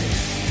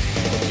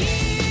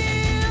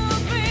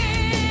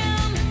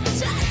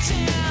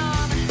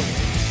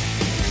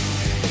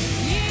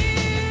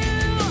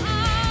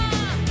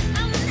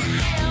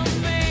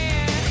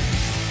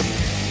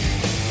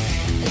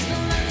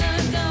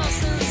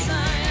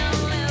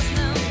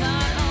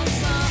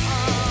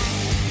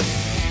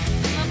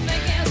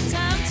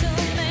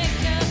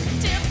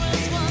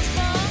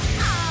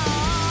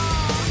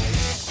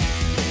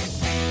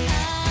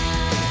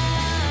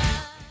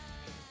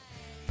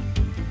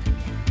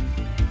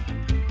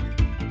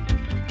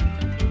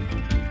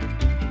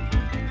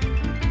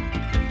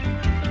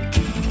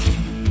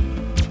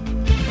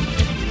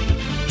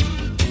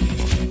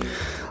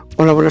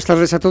Hola, buenas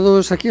tardes a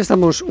todos. Aquí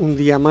estamos un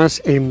día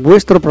más en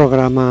vuestro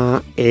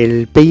programa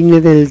El Peine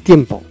del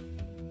Tiempo.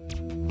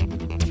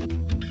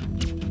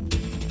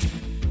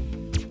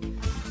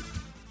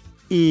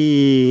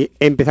 Y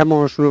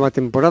empezamos nueva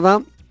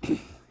temporada.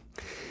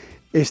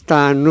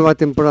 Esta nueva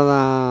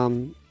temporada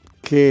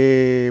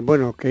que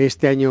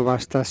este año va a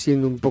estar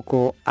siendo un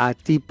poco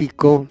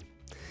atípico,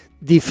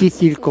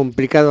 difícil,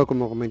 complicado,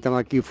 como comentaba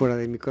aquí fuera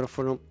de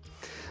micrófono,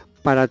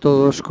 para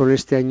todos con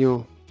este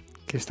año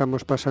que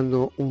estamos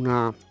pasando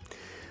una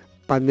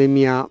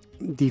pandemia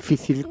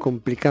difícil,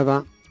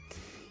 complicada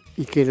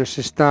y que nos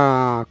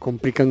está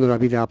complicando la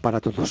vida para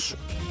todos.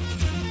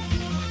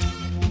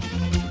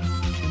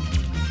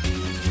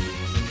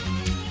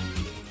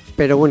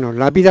 Pero bueno,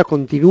 la vida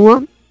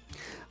continúa,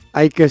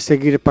 hay que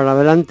seguir para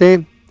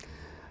adelante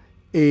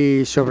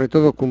y sobre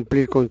todo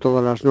cumplir con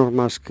todas las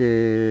normas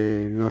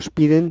que nos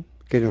piden,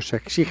 que nos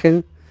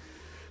exigen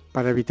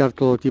para evitar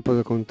todo tipo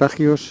de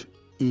contagios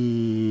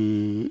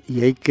y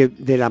hay que,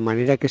 de la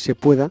manera que se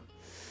pueda,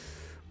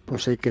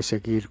 pues hay que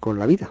seguir con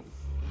la vida.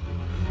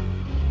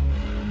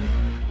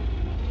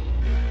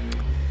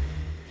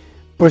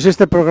 Pues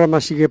este programa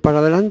sigue para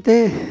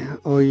adelante.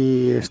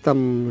 Hoy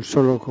estamos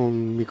solo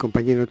con mi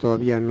compañero,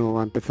 todavía no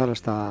va a empezar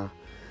hasta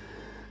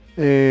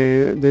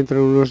dentro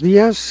de unos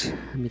días,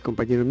 mi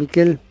compañero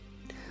Mikel,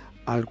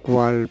 al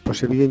cual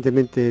pues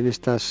evidentemente en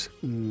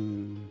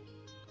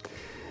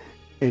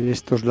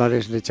estos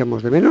lares le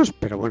echamos de menos,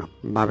 pero bueno,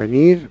 va a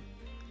venir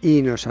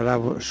y nos hará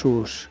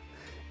sus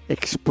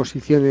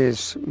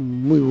exposiciones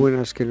muy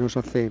buenas que nos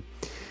hace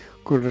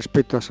con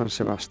respecto a San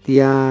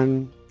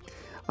Sebastián,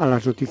 a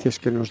las noticias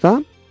que nos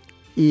da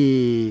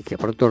y que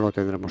pronto lo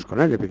tendremos con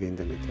él,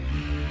 evidentemente.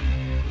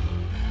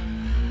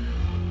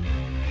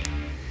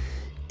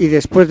 Y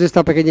después de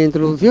esta pequeña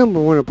introducción,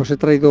 pues he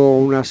traído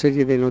una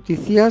serie de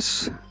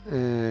noticias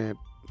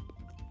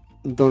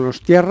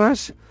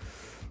donostiarras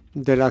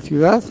de la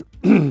ciudad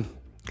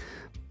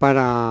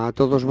para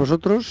todos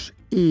vosotros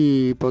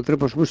y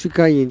pondremos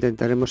música e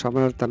intentaremos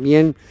hablar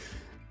también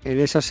en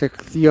esa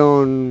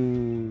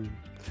sección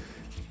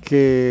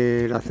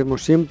que la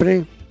hacemos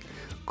siempre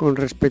con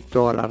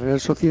respecto a la Real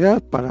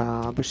Sociedad,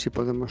 para ver si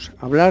podemos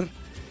hablar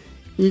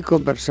y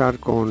conversar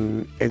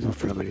con Edu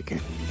Flamenque.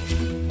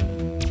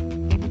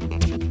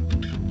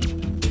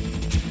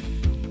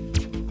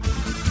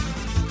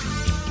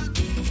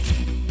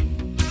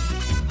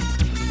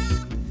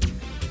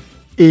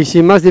 Y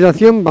sin más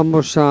dilación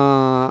vamos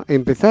a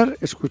empezar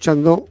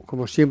escuchando,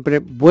 como siempre,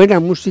 buena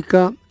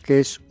música, que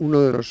es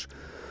uno de los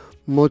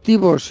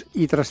motivos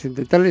y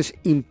trascendentales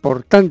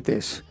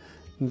importantes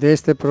de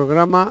este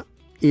programa,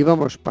 y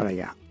vamos para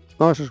allá.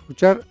 Vamos a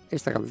escuchar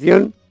esta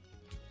canción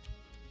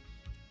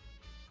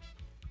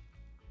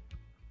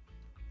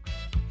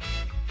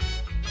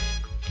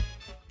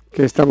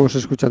que estamos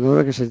escuchando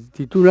ahora, que se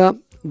titula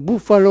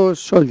Buffalo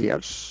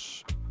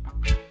Soldiers,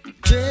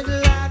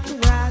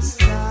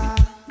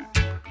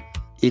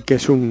 y que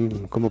es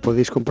como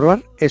podéis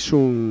comprobar, es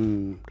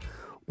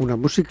una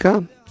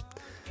música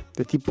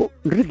de tipo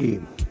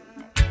reggae.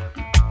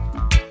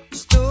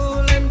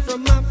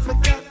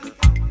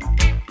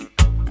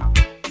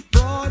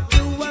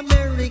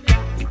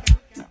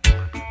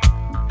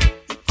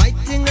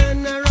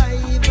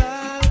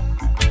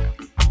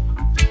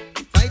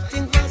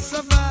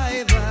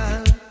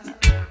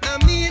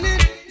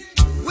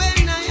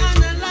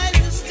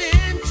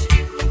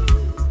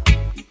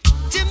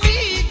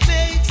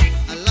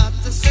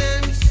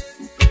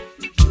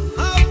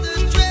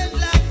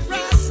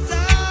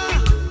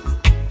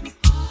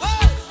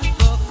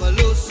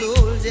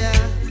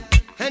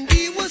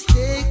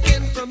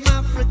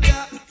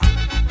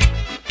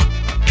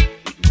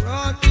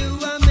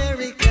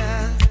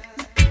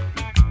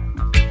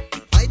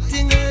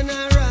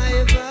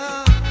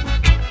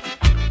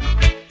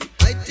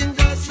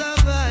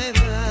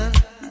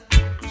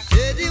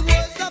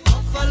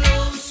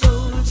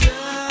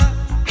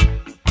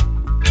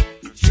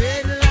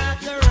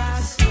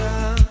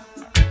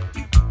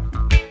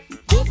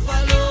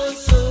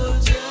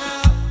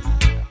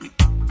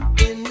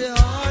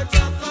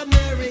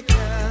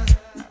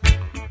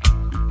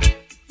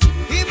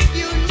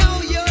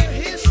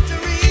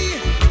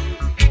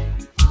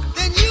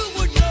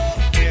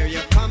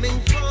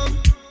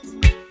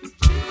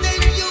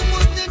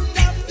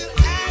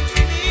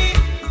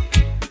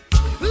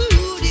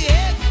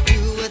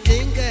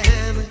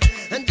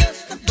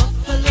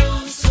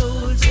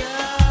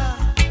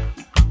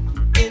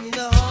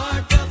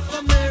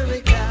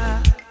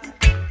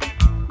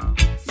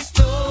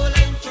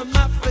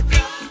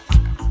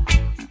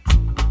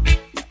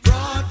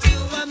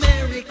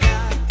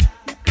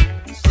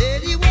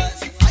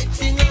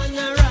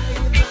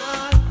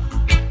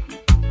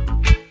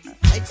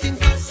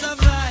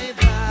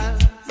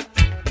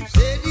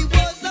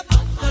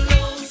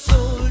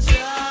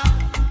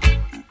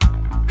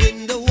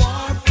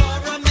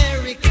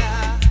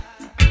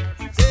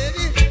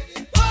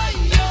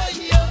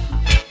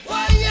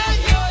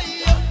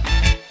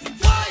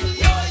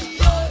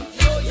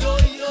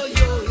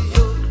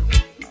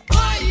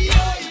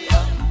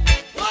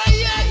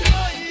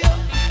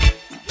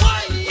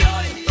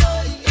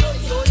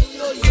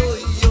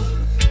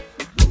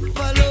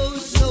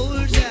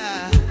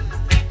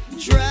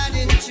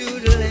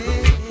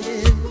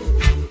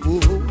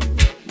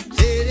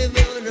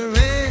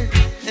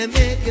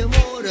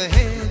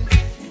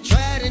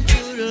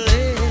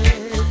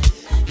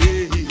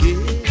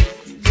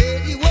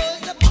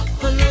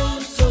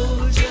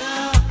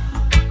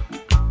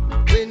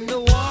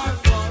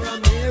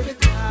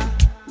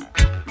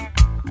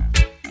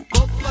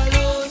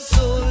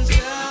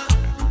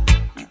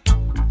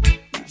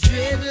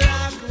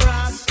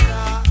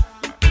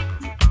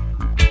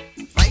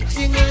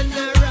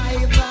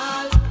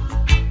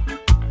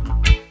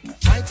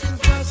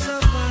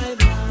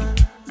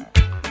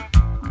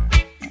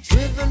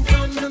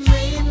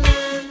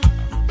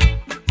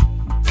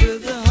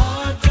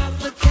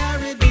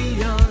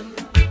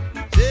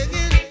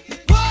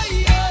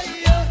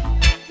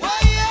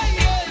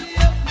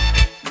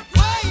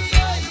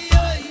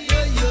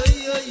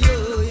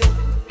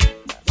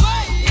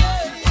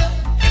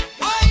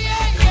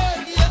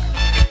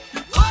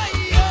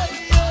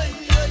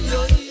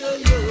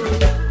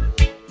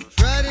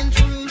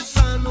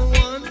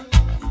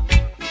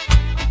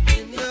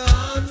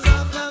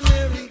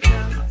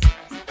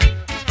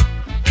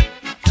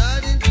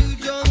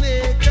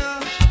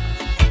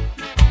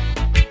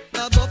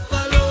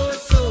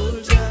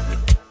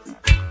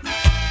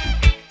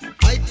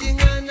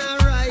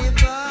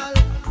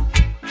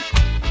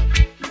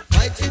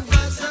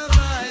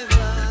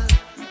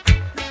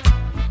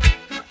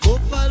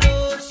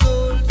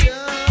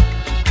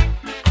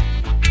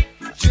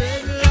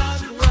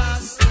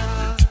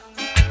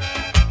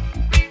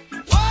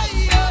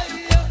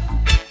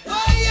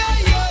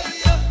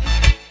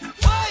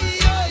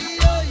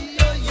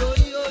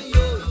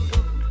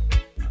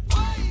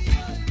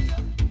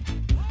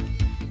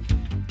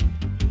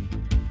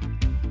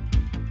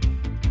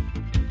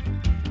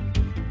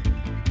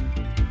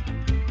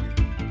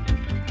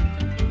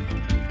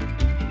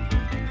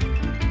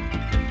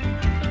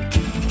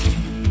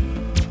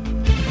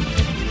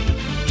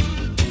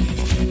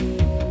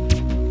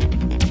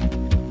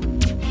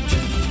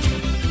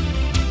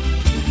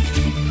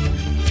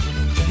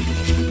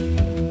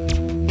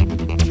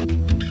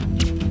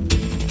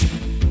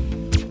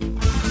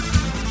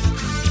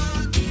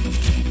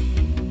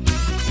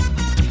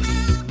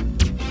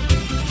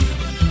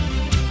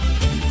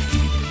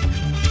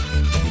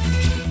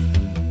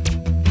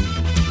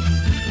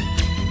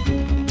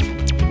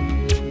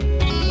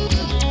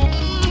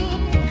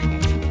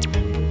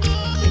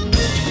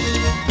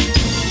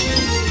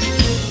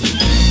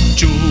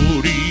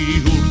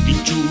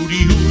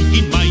 txuri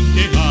urdin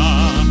maitea,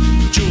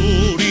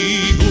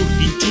 txuri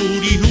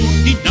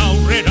urdin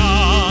aurrera,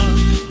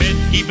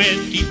 beti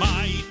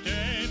maite,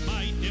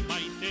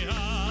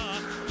 maitea,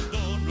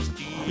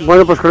 Donostia.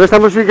 Bueno, pues con esta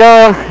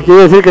música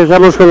quiero decir que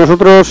estamos con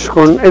nosotros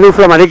con Edu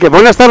Flamarique.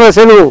 Buenas tardes,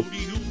 Edu.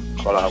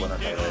 Hola, buenas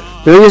tardes.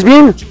 ¿Me oyes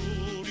bien?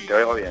 Te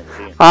oigo bien,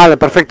 sí. Vale,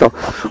 perfecto.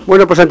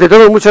 Bueno, pues ante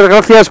todo, muchas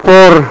gracias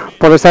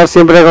por estar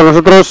siempre con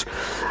nosotros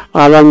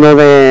hablando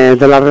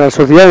de la Real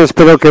Sociedad.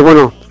 Espero que,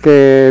 bueno,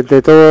 que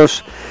de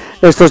todos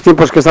estos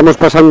tiempos que estamos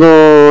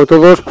pasando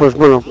todos, pues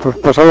bueno, pues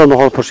pasar lo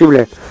mejor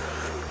posible.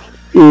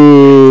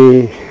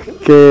 Y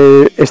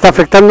que está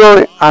afectando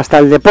hasta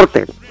el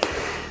deporte.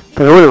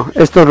 Pero bueno,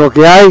 esto es lo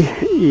que hay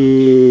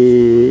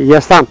y ya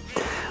está.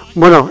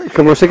 Bueno,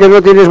 como sé que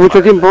no tienes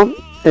mucho tiempo,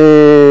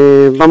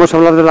 vamos a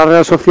hablar de la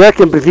Real Sociedad,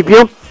 que en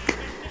principio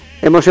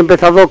hemos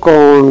empezado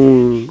con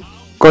un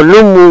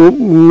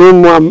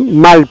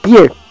mal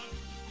pie.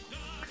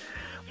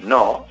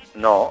 No,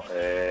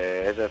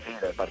 es decir,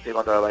 el partido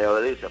contra el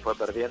Valladolid se fue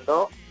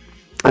perdiendo.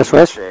 Eso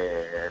es.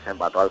 Se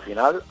empató al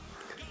final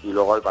y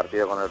luego el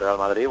partido con el Real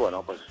Madrid,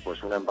 bueno,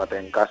 pues un empate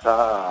en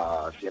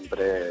casa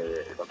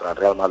siempre contra el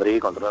Real Madrid,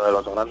 contra uno de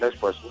los grandes,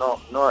 pues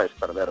no es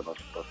perder dos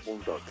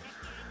puntos.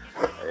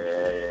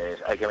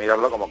 Hay que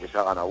mirarlo como que se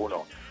ha ganado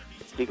uno.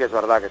 Sí que es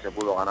verdad que se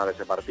pudo ganar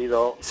ese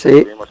partido.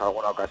 Sí. Tuvimos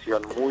alguna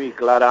ocasión muy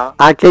clara.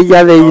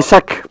 Aquella de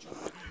Isaac.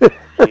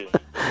 Sí,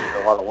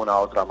 luego alguna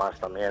otra más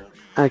también.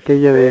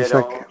 Aquella de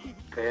Isaac.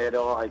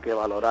 Pero hay que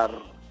valorar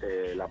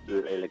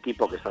el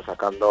equipo que está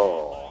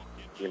sacando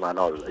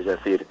Imanol. Es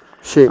decir,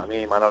 sí. A mí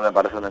Imanol me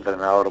parece un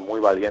entrenador muy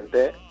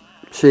valiente.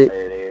 Sí.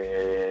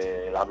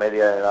 La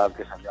media de edad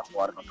que salió a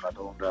jugar contra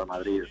todo un Real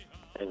Madrid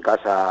en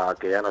casa,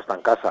 que ya no está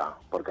en casa,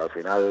 porque al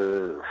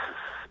final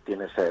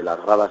tienes las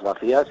gradas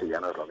vacías y ya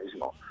no es lo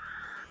mismo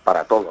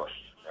para todos.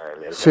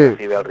 El que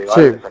recibe al rival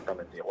es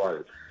exactamente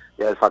igual.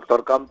 Y el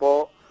factor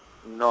campo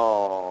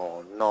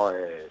no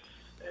es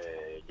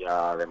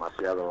ya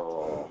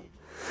demasiado...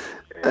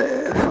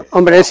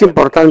 hombre, es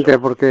importante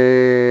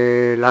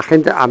porque la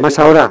gente, además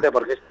ahora...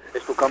 Porque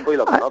es tu campo y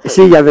lo conoces.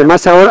 Sí, y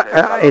además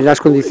ahora, en las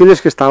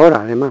condiciones que está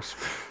ahora, además.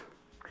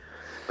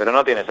 Pero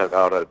no tienes el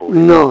calor del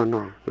público.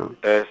 No.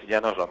 Entonces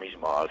ya no es lo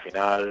mismo. Al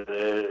final,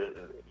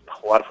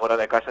 jugar fuera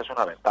de casa es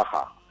una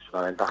ventaja. Es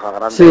una ventaja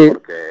grande, sí.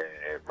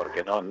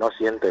 porque no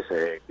sientes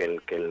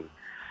que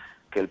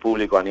el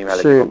público anime al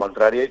equipo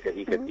contrario y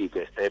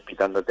que esté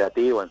pitándote a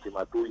ti o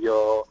encima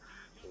tuyo.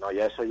 No,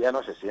 ya eso ya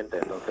no se siente.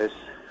 Entonces,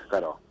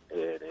 claro,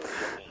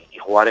 y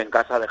jugar en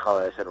casa ha dejado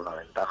de ser una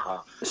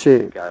ventaja,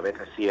 sí. Que a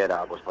veces sí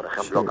era, pues por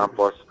ejemplo,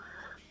 campos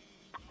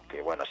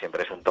que bueno,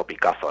 siempre es un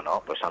topicazo,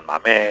 ¿no? Pues San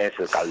Mamés,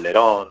 el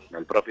Calderón,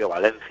 el propio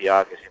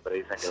Valencia, que siempre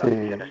dicen que la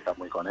afición está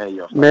muy con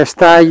ellos.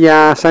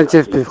 Mestalla,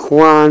 Sánchez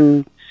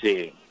Pizjuán.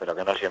 Sí, pero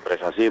que no siempre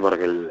es así,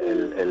 porque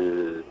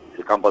el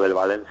campo del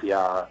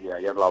Valencia, y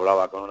ayer lo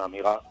hablaba con una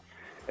amiga,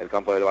 el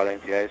campo del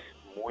Valencia es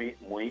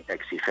muy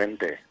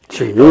exigente.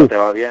 Sí. Si todo te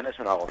va bien es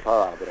una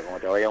gozada, pero como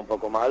te vaya un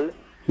poco mal,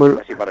 bueno,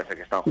 así parece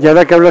que están jugando. Y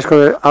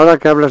ahora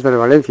que hablas del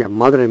Valencia,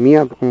 madre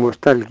mía, cómo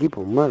está el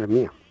equipo, madre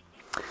mía.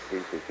 Sí.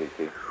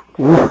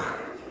 Uf,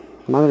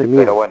 madre mía.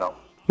 Pero bueno.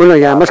 Bueno,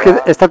 y además que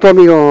está tu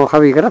amigo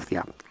Javi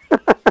Gracia.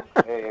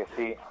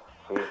 Sí.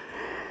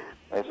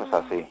 Eso es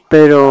así.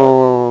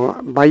 Pero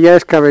vaya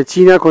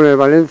escabechina con el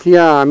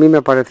Valencia, a mí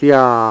me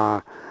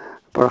parecía,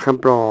 por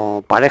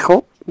ejemplo,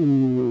 parejo,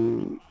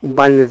 un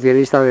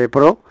valencianista de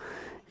pro,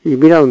 y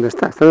mira dónde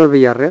está en el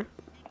Villarreal.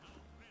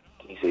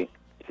 Sí.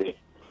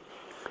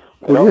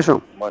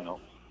 Curioso. Pero, bueno,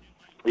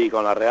 y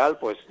con la Real,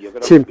 pues yo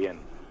creo sí. que bien.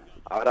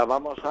 Ahora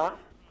vamos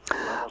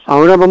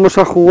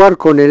a jugar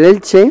con el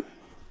Elche.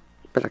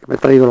 Espera, que me he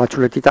traído la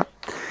chuletita.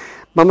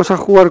 Vamos a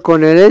jugar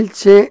con el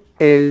Elche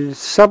el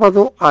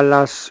sábado a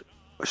las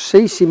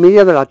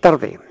 6:30 de la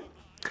tarde.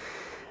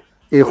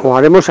 Y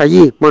jugaremos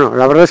allí. Bueno,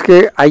 la verdad es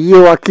que allí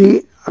o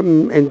aquí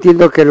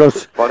entiendo que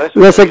los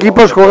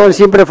equipos juegan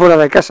siempre fuera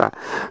de casa.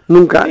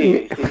 Nunca.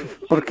 Sí,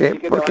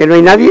 porque no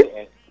hay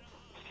nadie.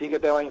 Sí que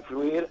te va a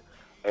influir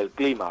el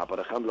clima, por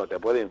ejemplo, te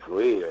puede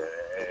influir.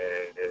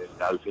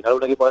 Al final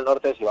un equipo del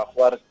norte, si va a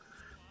jugar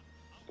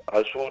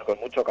al sur con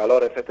mucho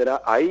calor,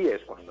 etcétera, ahí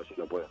es cuando sí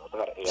lo puede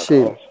notar. Sí.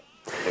 Tener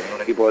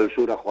un equipo del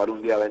sur a jugar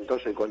un día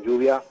ventoso y con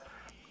lluvia,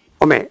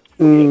 hombre,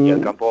 y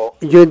el campo,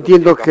 yo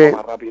entiendo que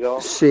más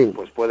rápido, sí.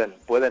 Pues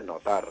pueden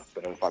notar,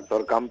 pero el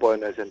factor campo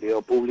en el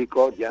sentido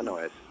público ya no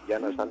es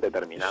tan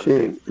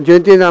determinante. Sí. Yo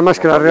entiendo además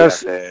que la Real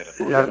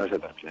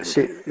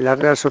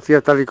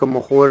Sociedad, tal y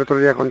como jugó el otro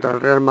día contra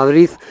el Real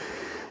Madrid,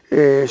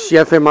 si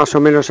hace más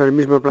o menos el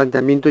mismo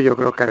planteamiento, yo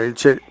creo que a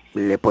Elche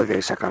le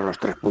puede sacar los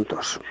 3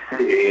 puntos.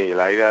 Sí,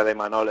 la idea de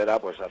Manol era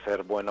pues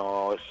hacer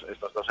buenos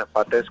estos 2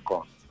 empates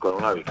con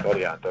una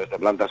victoria. Entonces te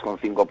plantas con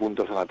 5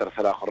 puntos en la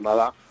tercera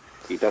jornada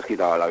y te has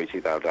quitado la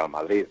visita del Real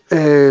Madrid.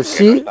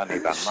 Sí, no está ni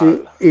tan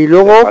mal. Y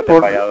luego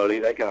por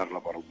Valladolid hay que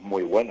darlo por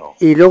muy bueno.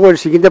 Y luego el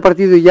siguiente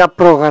partido ya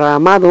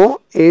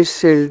programado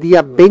es el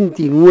día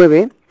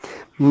 29,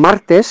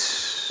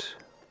 martes,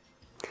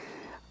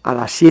 a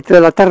las 7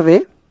 de la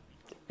tarde,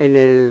 en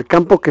el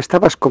campo que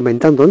estabas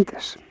comentando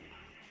antes.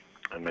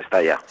 En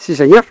Mestalla. Sí,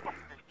 señor.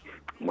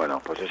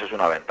 Bueno, pues eso es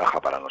una ventaja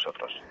para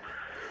nosotros.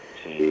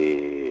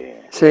 Sí,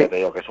 Sí. te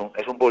digo que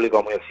es un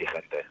público muy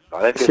exigente.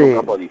 Valencia Sí. es un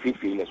campo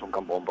difícil, es un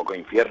campo un poco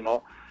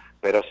infierno,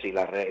 pero si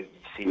la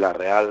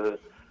Real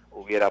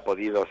hubiera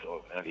podido,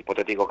 en el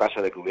hipotético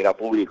caso de que hubiera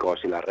público,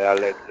 si la Real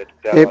le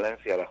tutea a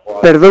Valencia, le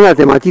juega... Perdona,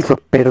 te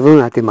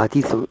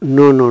matizo.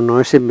 No,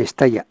 es en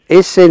Mestalla,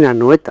 es en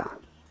Anoeta.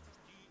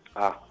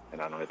 Ah,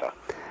 en Anoeta.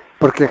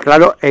 Porque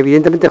claro,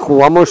 evidentemente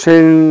jugamos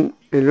en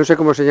no sé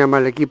cómo se llama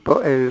el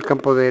equipo, el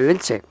campo del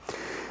Elche.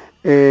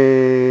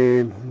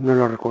 No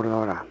lo recuerdo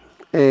ahora.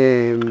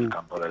 El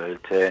campo del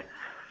Elche,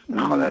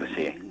 joder,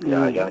 sí, ya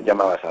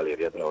me va a salir,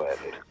 ya te lo voy a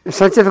decir.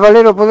 ¿Sánchez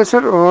Valero puede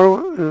ser o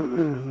algo?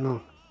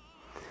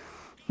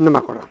 No me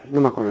acuerdo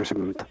en ese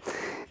momento.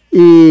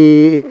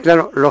 Y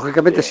claro,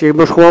 lógicamente si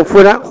hemos jugado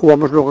fuera,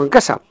 jugamos luego en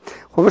casa.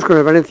 Jugamos con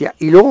el Valencia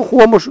y luego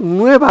jugamos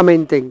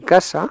nuevamente en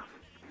casa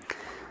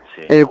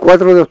el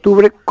 4 de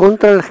octubre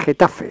contra el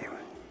Getafe.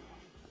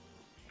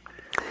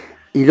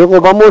 Y luego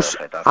vamos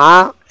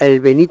a el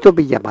Benito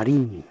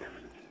Villamarín.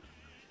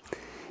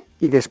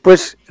 Y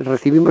después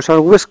recibimos al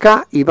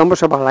Huesca y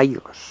vamos a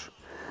Balaídos.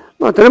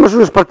 Bueno, tenemos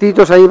unos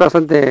partiditos ahí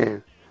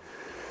bastante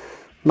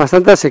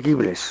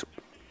asequibles.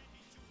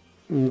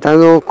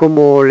 Dado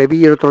como le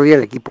vi el otro día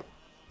el equipo.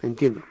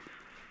 Entiendo.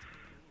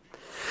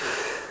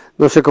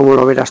 No sé cómo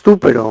lo verás tú,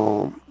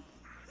 pero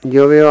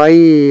yo veo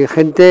ahí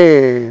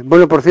gente...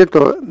 Bueno, por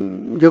cierto,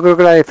 yo creo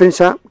que la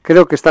defensa,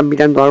 están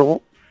mirando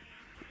algo.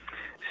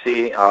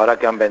 Sí, ahora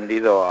que han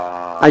vendido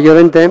a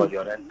Llorente,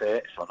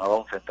 sonaba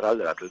un central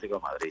del Atlético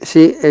de Madrid.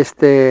 Sí,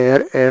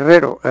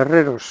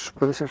 Herreros,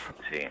 puede ser.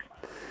 Sí.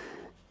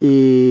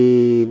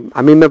 Y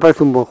a mí me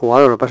parece un buen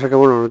jugador, lo que pasa es que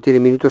no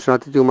tiene minutos en el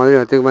Atlético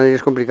de Madrid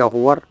es complicado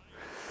jugar.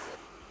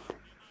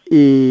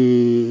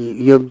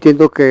 Y yo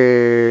entiendo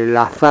que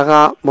la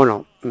zaga,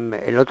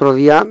 el otro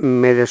día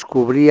me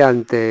descubrí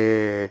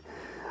ante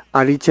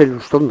Aliche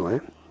Lustondo,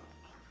 ¿eh?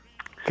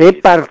 ¡Qué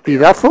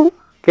partidazo!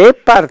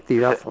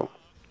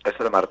 Es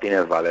el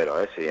Martínez Valero,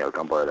 sí, el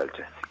campo del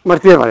Elche.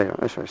 Martínez Valero,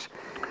 eso es.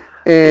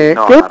 ¡Qué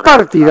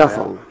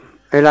partidazo!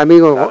 El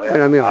amigo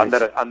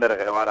Ander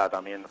Guevara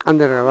también.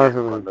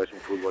 Cuando es un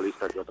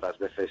futbolista que otras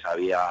veces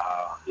había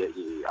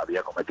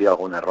cometido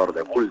algún error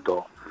de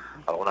bulto,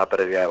 alguna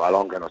pérdida de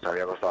balón que nos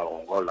había costado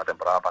algún gol la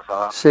temporada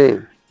pasada. Sí.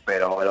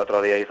 Pero el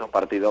otro día hizo un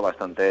partido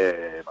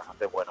bastante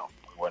bueno,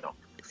 muy bueno.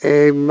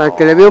 Al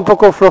que le veo un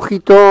poco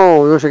flojito,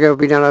 no sé qué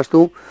opinarás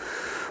tú,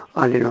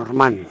 a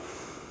Lenormand.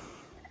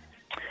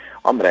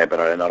 Hombre,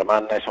 pero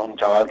Lenormand es un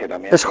chaval que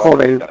también... Es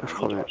joven.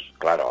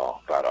 Claro,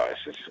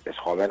 es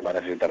joven, va a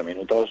necesitar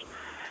minutos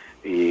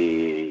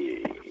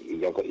y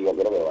yo creo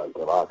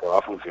que va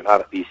a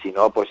funcionar. Y si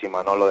no, pues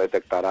Imanol lo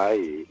detectará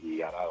y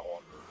hará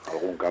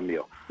algún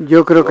cambio.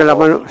 Yo creo que la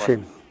mano... Sí.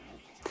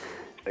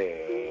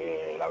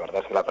 La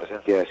verdad es que la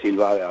presencia de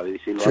David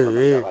Silva, cuando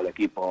se haga el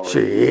equipo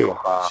y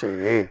coja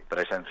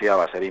presencia,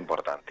 va a ser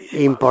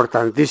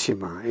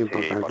importantísima.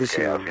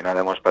 Porque al final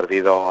hemos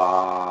perdido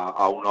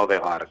a un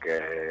Odegaard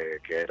que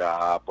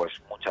era pues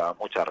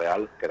mucha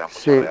Real, que era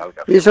mucha Real.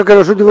 Y eso que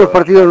los últimos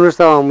partidos no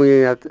estaba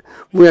muy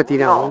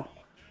atinado.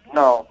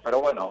 No, pero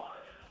bueno,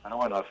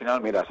 al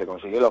final, mira, se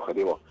consiguió el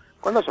objetivo.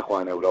 ¿Cuándo se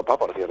juega en Europa,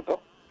 por cierto?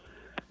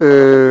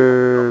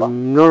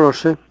 No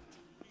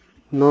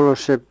lo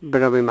sé,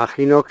 pero me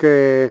imagino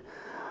que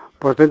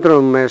pues dentro de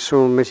un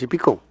mes y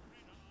pico.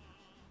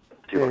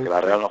 Sí, porque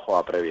la Real no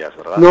juega previas,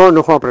 ¿verdad?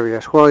 No juega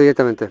previas, juega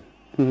directamente.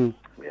 Bien,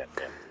 eso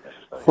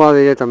está bien. Juega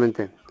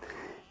directamente.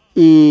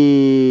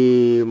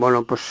 Y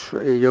bueno, pues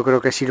yo creo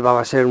que Silva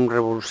va a ser un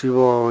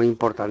revulsivo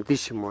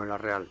importantísimo en la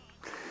Real.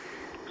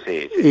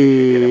 Sí,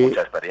 tiene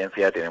mucha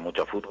experiencia, tiene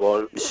mucho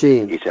fútbol y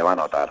se va a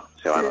notar.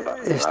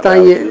 Está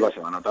ahí, Silva se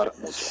va a notar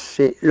mucho.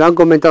 Sí, lo han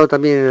comentado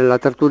también en la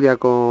tertulia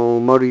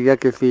con Mauri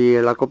Diáquez y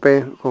en la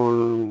COPE,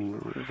 con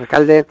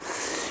Recalde,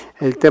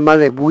 el tema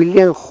de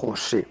William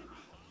José.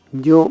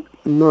 Yo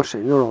no sé,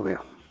 no lo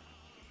veo.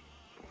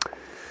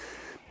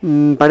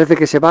 Parece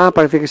que se va,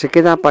 parece que se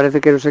queda, parece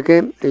que no sé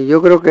qué.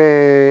 Yo creo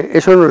que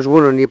eso no es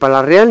bueno ni para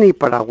la Real ni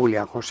para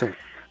William José.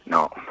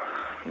 No,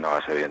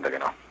 es evidente que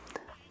no.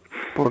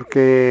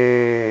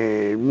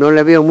 Porque no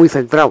le veo muy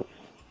centrado.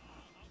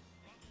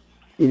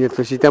 Y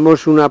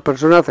necesitamos una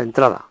persona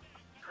centrada.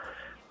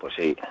 Pues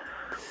sí,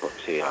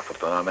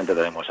 afortunadamente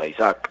tenemos a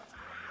Isaac.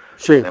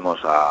 Sí. Tenemos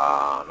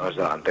no es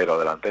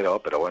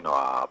delantero, pero bueno,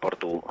 a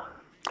Portu.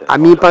 A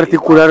mí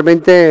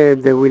particularmente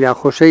de William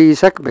José y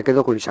Isaac me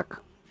quedo con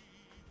Isaac.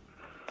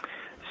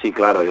 Sí,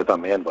 claro, yo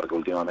también, porque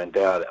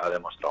últimamente ha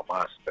demostrado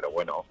más, pero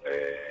bueno...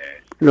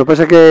 Lo que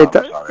pasa es que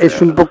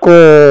es un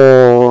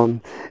poco...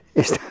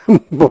 Está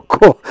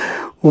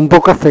un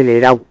poco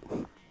acelerado.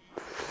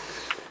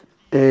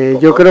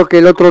 Yo creo que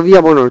el otro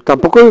día,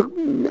 tampoco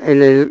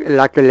en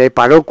la que le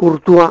paró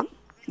Courtois,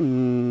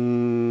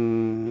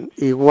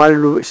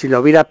 igual si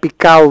lo hubiera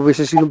picado,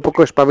 hubiese sido un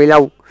poco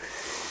espabilado,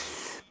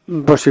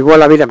 pues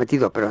igual la hubiera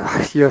metido, pero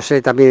yo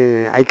sé,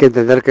 también hay que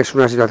entender que es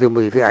una situación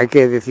muy difícil, hay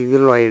que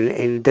decidirlo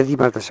en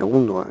décimas de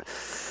segundo.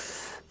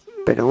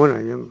 Pero bueno,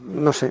 yo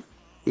no sé,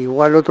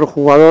 igual otro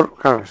jugador,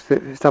 claro,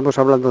 estamos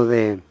hablando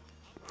de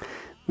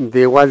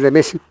igual de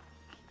Messi,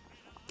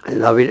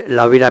 la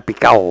hubiera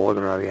picado,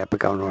 otro la hubiera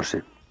picado, no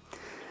sé.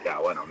 Ya,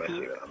 bueno,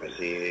 Messi,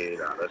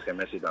 la verdad es que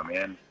Messi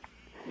también,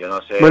 yo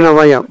no sé. Bueno,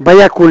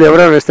 vaya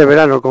culebrón este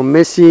verano, con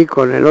Messi,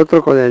 con el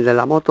otro, con el de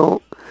la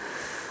moto,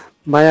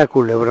 vaya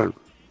culebrón.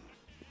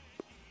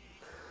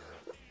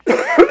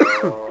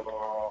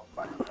 Pero,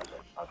 bueno,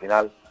 no sé,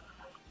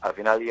 al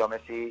final Leo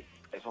Messi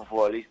es un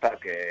futbolista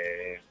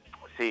que,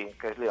 sí,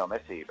 que es Leo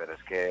Messi, pero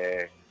es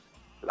que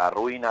la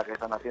ruina que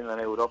están haciendo en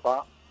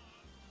Europa,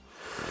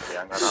 que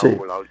han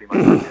ganado la última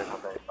Champions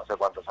hace no sé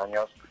cuántos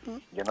años,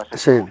 yo no sé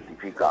si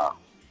justifica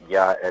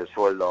ya el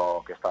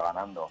sueldo que está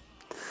ganando.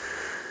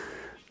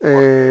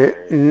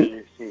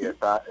 Sí,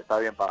 está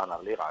bien para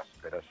ganar ligas,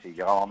 pero si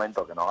llega un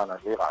momento que no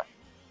ganas ligas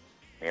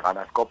ni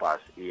ganas copas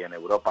y en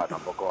Europa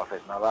tampoco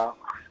haces nada,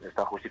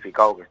 está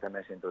justificado que esté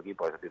Messi en tu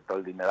equipo, es decir, todo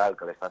el dineral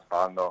que le estás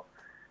pagando,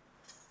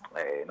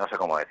 no sé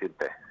cómo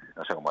decirte,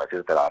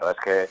 la verdad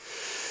es que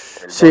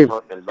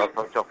el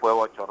 2-8 fue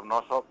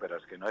bochornoso, pero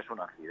es que no es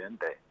un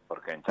accidente,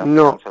 porque en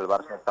Champions el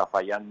Barça está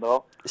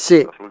fallando,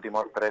 los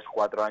últimos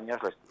 3-4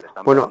 años le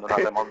están pegando una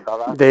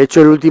remontada. De hecho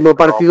el último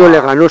partido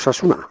le ganó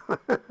Osasuna.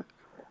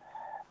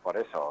 Por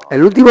eso.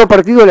 El último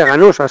partido le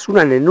ganó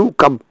Osasuna en el Nou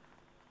Camp.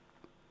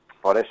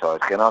 Por eso,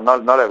 es que no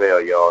le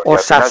veo yo.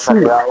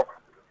 Osasuna.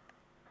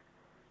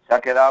 Se ha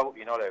quedado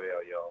y no le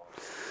veo yo.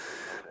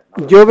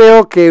 No sé. Yo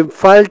veo que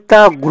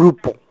falta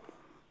grupo.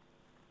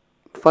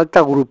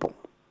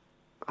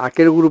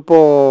 Aquel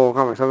grupo,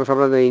 estamos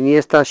hablando de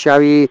Iniesta,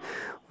 Xavi,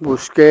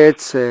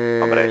 Busquets.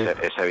 Hombre,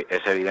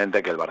 es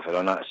evidente que el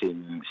Barcelona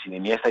sin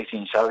Iniesta y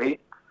sin Xavi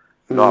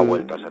no ha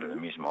vuelto a ser el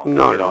mismo.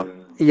 No.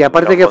 Y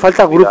aparte que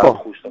falta grupo.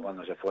 Justo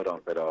cuando se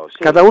fueron, pero sí,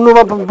 cada uno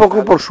va un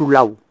poco por su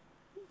lado.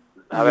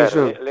 A ver,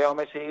 Leo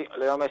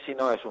Messi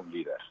no es un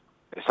líder.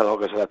 Es algo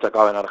que se le ha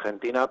achacado en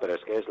Argentina, pero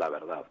es que es la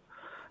verdad.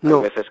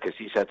 Hay veces que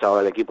sí se ha echado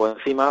el equipo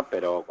encima,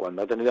 pero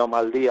cuando ha tenido un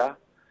mal día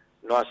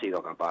no ha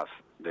sido capaz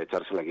de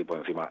echarse el equipo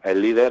encima.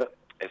 El líder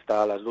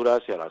está a las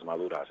duras y a las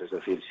maduras. Es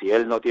decir, si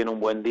él no tiene un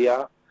buen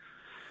día,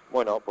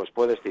 bueno, pues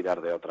puedes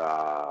tirar de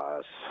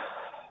otras...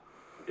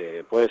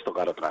 puedes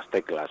tocar otras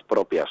teclas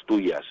propias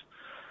tuyas.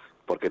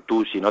 Porque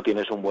tú, si no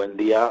tienes un buen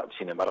día,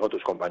 sin embargo,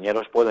 tus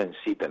compañeros pueden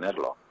sí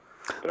tenerlo.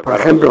 Pero por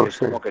claro, ejemplo, es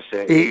como que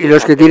y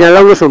los que tienen al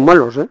lado son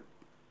malos, ¿eh?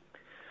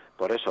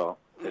 Por eso,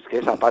 es que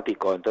es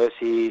apático. Entonces,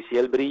 si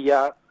él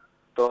brilla,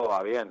 todo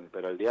va bien,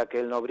 pero el día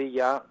que él no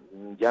brilla,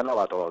 ya no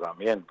va todo tan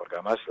bien, porque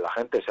además la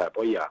gente se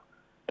apoya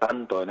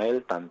tanto en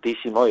él,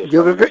 tantísimo.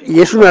 Yo creo que,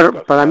 y es un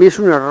error, para mí es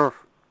un error.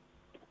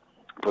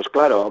 Pues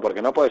claro,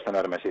 porque no puedes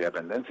tener Messi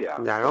dependencia.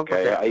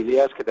 Porque hay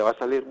días que te va a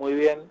salir muy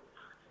bien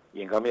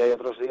y en cambio hay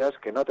otros días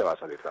que no te va a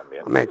salir tan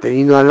bien. Me he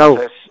tenido al lado.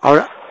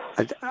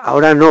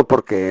 Ahora no,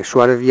 porque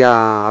Suárez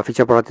ya ha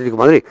fichado por Atlético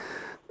de Madrid,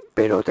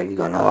 pero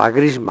tenido al lado a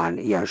Griezmann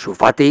y a Ansu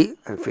Fati,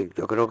 en fin,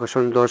 yo creo que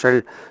son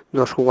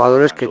dos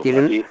jugadores que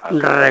tienen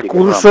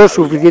recursos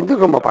suficientes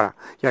como para.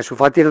 Y Ansu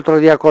Fati el otro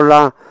día con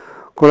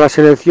la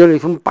selección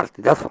hizo un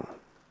partidazo.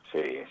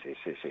 Sí.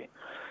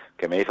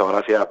 Que me hizo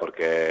gracia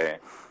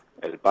porque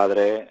el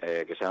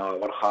padre, que se llama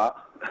Borja,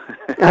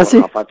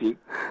 Borja Fati,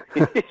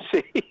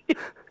 sí,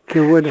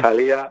 qué bueno.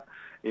 Salía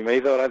y me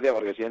hizo gracia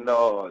porque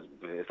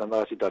estando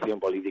la situación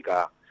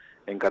política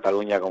en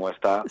Cataluña como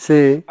está,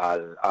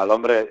 al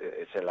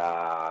hombre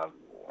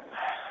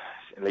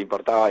le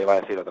importaba, iba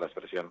a decir otra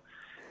expresión,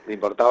 le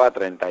importaba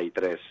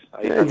 33.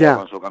 Ahí salía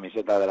con su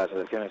camiseta de la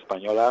selección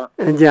española,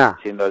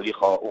 siendo el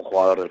hijo un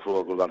jugador del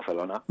Fútbol Club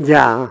Barcelona.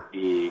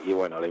 Y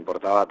bueno, le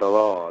importaba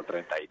todo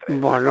 33.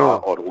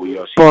 Bueno,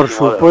 orgullosísimo por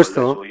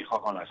supuesto. De su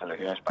hijo con la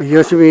selección española. Y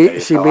yo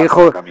si mi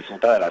hijo, la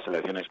camiseta de la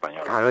selección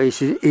española. Claro, y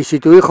si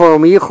tu hijo o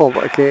mi hijo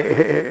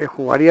que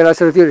jugaría la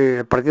selección y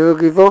el partido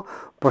que hizo,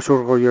 pues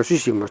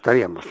orgullosísimo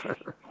estaríamos.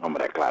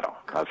 Hombre, claro.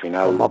 Al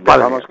final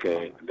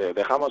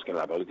dejamos que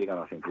la política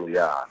nos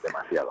influya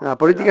demasiado. La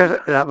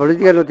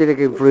política no tiene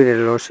que influir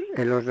en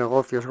los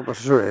negocios, como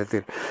se suele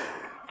decir.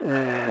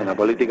 En la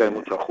política hay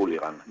mucho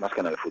hooligan, más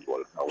que en el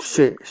fútbol.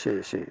 Sí.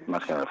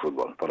 Más que en el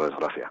fútbol, por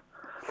desgracia.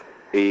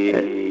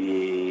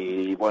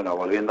 Y bueno,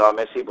 volviendo a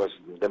Messi, pues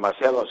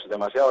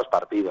demasiados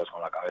partidos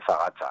con la cabeza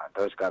gacha.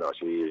 Entonces, claro,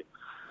 si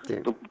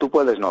tú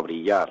puedes no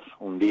brillar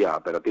un día,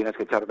 pero tienes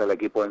que echarte el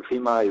equipo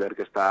encima y ver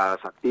que estás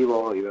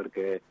activo y ver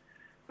que...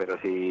 Pero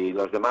si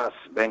los demás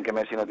ven que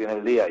Messi no tiene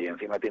el día y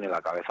encima tiene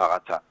la cabeza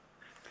gacha,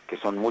 que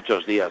son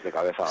muchos días de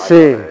cabeza gacha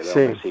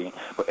Messi,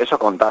 pues eso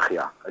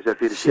contagia. Es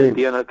decir, si el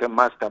tío en el que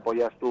más te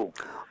apoyas tú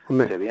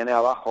se viene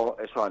abajo,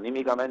 eso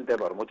anímicamente,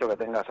 por mucho que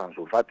tengas a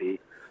Ansu Fati,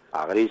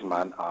 a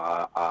Griezmann,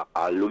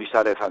 a Luis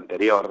Suárez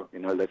anterior, y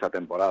no el de esa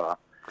temporada,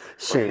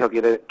 pues eso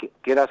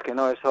quieras que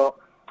no, eso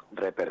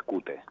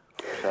repercute.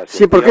 O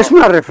sea, porque es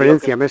una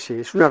referencia, Messi,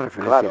 es una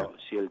referencia. Claro,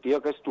 si el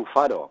tío que es tu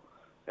faro,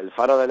 el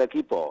faro del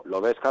equipo,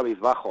 lo ves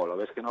cabizbajo, lo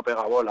ves que no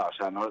pega bola, o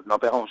sea, no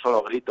pega un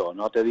solo grito,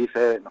 no te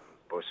dice,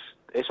 pues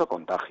eso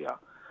contagia.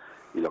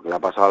 Y lo que le ha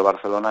pasado al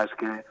Barcelona es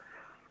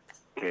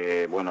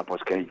que bueno,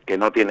 pues que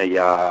no tiene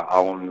ya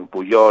a un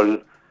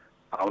Puyol,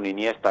 a un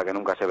Iniesta que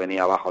nunca se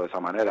venía abajo de esa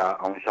manera,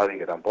 a un Xavi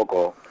que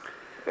tampoco.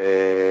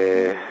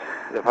 Le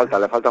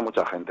falta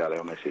mucha gente a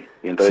Leo Messi.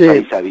 Y entonces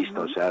ahí se ha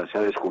visto, se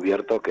ha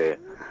descubierto que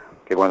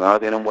cuando no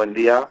tiene un buen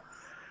día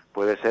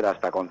puede ser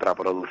hasta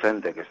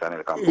contraproducente que está en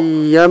el campo.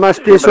 Y además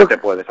pienso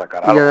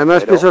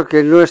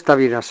que no está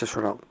bien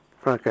asesorado,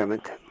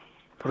 francamente.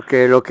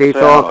 Porque lo que hizo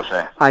no lo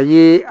sé.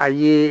 allí,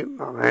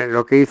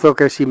 lo que hizo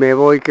que si me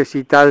voy, que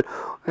si tal,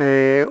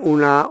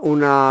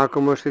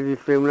 ¿cómo se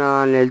dice?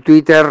 En el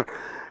Twitter,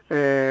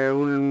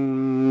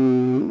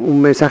 un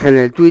mensaje en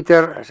el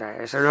Twitter, o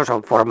sea, eso no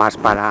son formas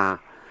para,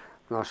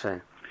 no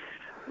sé.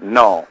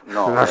 No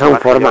son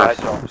formas.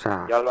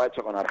 Ya lo ha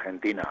hecho con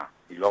Argentina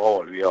y luego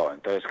volvió,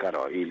 entonces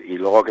claro, y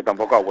luego que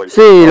tampoco ha vuelto.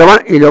 Sí,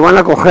 lo van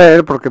a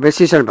coger porque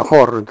Messi es el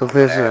mejor,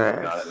 entonces.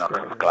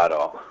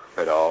 Claro,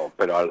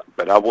 pero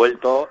ha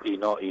vuelto y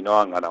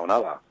no han ganado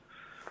nada.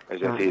 Es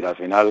decir, al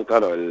final,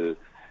 claro,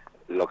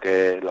 lo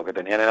que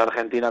tenían en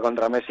Argentina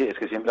contra Messi es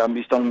que siempre han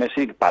visto un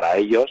Messi, para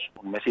ellos,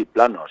 un Messi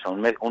plano, o sea,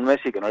 un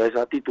Messi que no les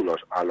da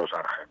títulos a los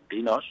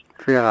argentinos.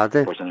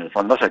 Fíjate. Pues en el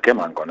fondo se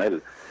queman con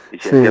él. Y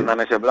si entiendan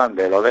ese plan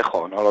de lo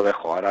dejo, no lo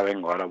dejo, ahora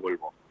vengo, ahora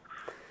vuelvo,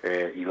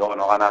 y luego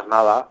no ganas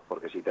nada,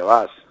 porque si te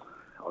vas,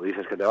 o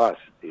dices que te vas,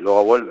 y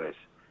luego vuelves,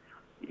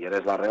 y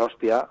eres la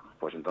rehostia,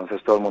 pues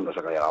entonces todo el mundo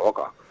se calla la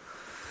boca.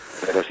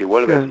 Pero si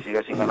vuelves y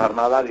sigues sin ganar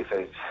nada,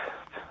 dices,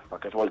 ¿para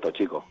qué has vuelto,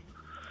 chico?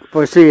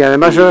 Pues sí,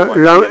 además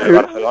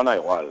Barcelona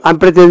igual. Han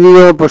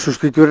pretendido pues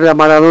sustituirle a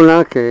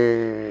Maradona,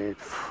 que...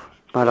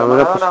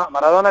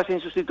 Maradona es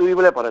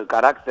insustituible por el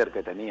carácter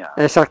que tenía.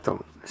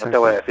 Exacto. No te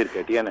voy a decir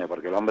que tiene,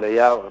 porque el hombre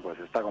ya pues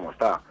está como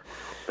está.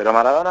 Pero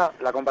Maradona,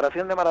 la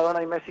comparación de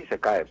Maradona y Messi se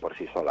cae por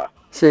sí sola.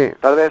 Sí.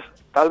 Tal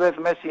vez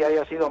Messi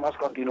haya sido más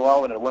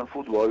continuado en el buen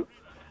fútbol,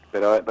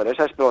 pero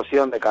esa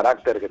explosión de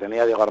carácter que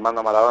tenía Diego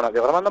Armando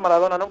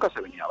Maradona nunca se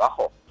venía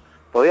abajo.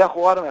 Podía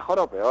jugar mejor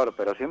o peor,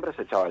 pero siempre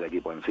se echaba el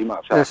equipo encima.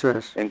 O sea, eso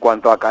es. En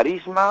cuanto a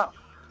carisma,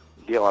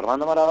 Diego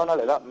Armando Maradona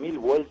le da 1000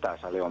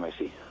 vueltas a Leo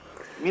Messi.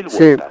 1000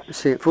 vueltas.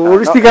 Sí.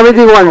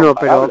 Futbolísticamente igual no,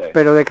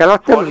 pero de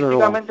carácter...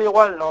 Futbolísticamente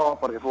igual no,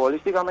 porque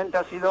futbolísticamente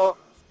ha sido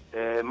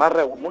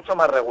mucho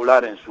más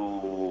regular en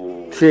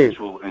su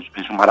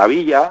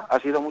maravilla, ha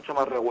sido mucho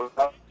más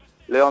regular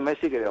Leo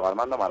Messi que Diego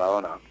Armando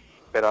Maradona.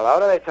 Pero a la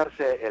hora de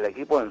echarse el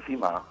equipo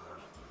encima,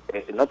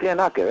 no tiene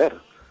nada que ver.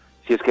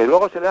 Si es que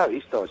luego se le ha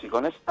visto, si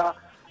con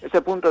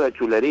ese punto de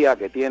chulería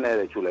que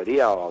tiene,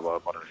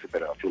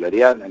 pero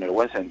chulería en el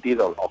buen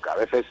sentido, o que a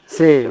veces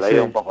se le ha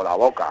ido un poco la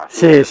boca.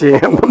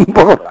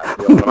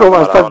 Un poco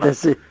bastante,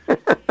 sí.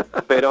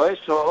 Pero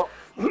eso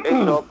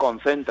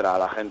concentra a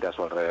la gente a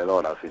su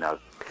alrededor al final.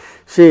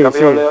 Sí, en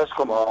cambio, Leo es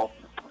como,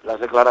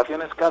 las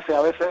declaraciones que hace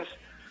a veces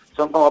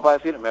son como para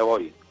decir, me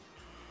voy.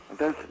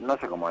 Entonces, no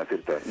sé cómo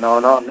decirte.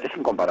 No, es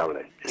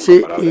incomparable.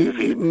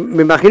 Y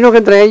me imagino que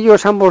entre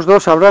ellos ambos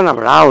dos habrán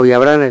hablado y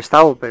habrán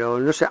estado, pero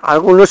no sé,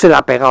 algo no se le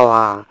ha pegado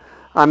a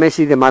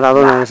Messi de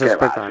Maradona en ese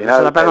aspecto. Al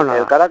final, el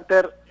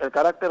carácter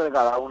de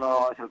cada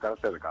uno es el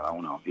carácter de cada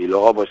uno. Y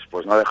luego,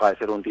 pues no deja de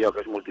ser un tío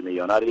que es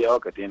multimillonario,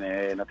 que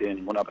no tiene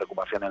ninguna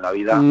preocupación en la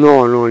vida.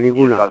 No,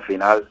 ninguna. Y que al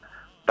final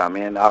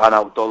también ha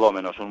ganado todo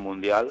menos un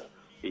mundial,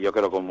 y yo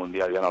creo que un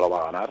mundial ya no lo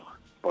va a ganar,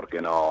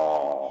 porque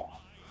no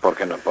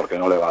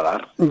le va a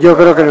dar. Yo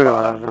creo que no le va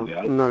a dar, no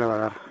le va a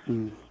dar.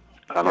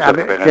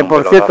 Que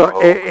por cierto,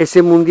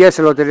 ese mundial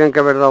se lo tenían que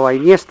haber dado a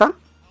Iniesta,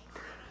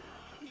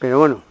 pero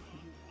bueno,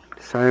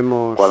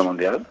 sabemos... ¿Cuál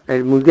mundial?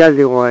 El mundial,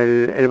 digo,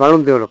 el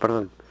Balón de Oro,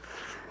 perdón.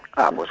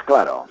 Pues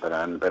claro,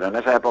 pero en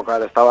esa época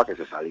él estaba que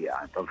se salía,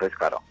 entonces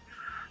claro,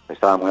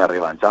 estaba muy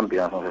arriba en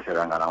Champions, no sé si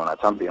habían ganado una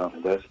Champions,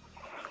 entonces...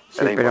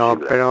 Sí,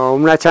 pero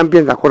una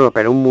Champions, de acuerdo,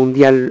 pero un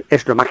mundial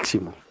es lo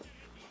máximo.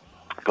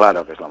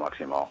 Claro que es lo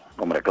máximo,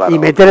 hombre, claro. Y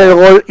meter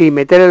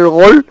el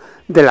gol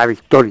de la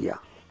victoria.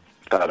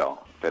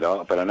 Claro,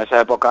 pero en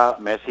esa época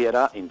Messi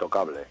era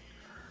intocable.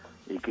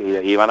 Y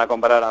que iban a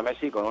comparar a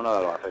Messi con uno de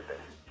Albacete.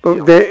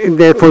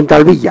 De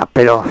Fuentalvilla,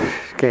 pero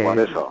que por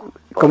eso,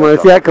 como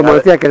decía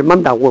que él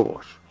manda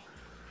huevos.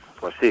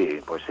 Pues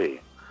sí.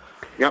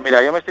 Yo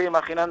me estoy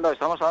imaginando,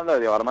 estamos hablando de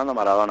Diego Armando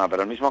Maradona,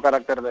 pero el mismo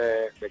carácter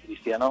de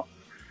Cristiano.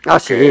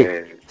 Sí.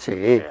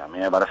 A mí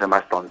me parece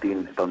más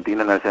tontín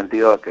en el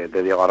sentido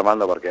de Diego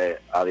Armando, porque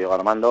a Diego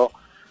Armando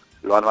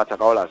lo han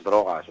machacado las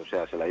drogas, o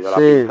sea, se le ha ido la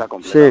pinza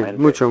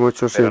completamente. Sí,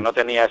 mucho, pero no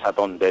tenía esa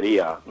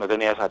tontería, no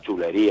tenía esa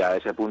chulería,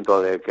 ese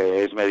punto de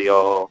que es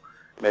medio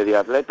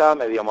atleta,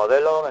 medio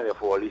modelo, medio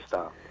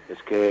futbolista. Es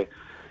que...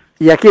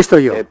 Y aquí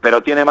estoy yo.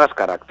 Pero tiene más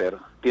carácter.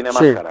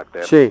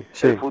 Sí.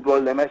 El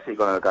fútbol de Messi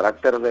con el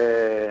carácter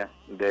de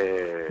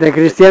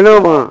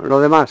Cristiano, bueno, lo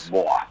demás.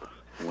 ¡Buah!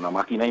 Una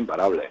máquina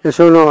imparable.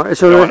 Eso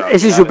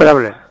es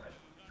insuperable.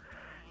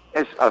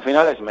 Al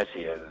final es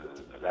Messi,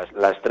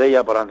 la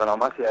estrella por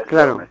antonomasia es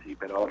Messi,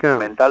 pero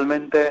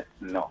mentalmente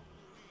no.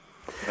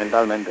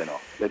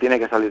 Le tiene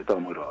que salir todo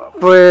muy rodado.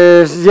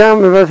 Pues ya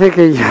me parece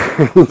que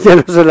ya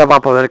no se la va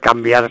a poder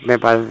cambiar, me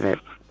parece.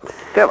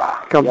 ¿Qué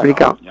va?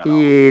 Complicado. Ya no.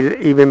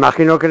 Y me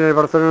imagino que en el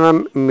Barcelona,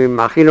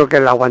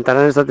 le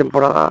aguantarán esta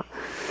temporada.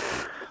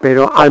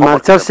 Pero al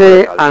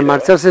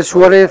marcharse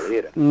Suárez,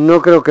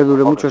 no creo que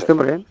dure mucho este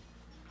hombre, ¿eh?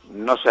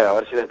 No sé, a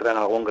ver si le traen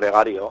algún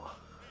gregario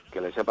que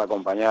le sepa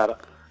acompañar,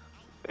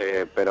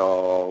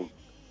 pero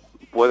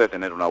puede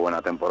tener una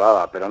buena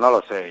temporada, pero no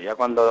lo sé, ya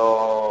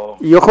cuando...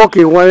 Y ojo que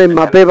igual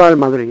Mbappé va al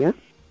Madrid, ¿eh?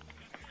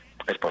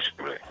 Es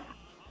posible.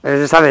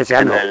 Está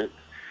deseando.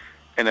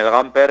 En el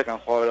Gamper, que han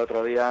jugado el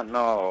otro día,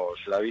 no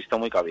se lo ha visto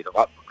muy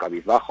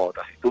cabizbajo,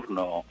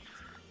 taciturno.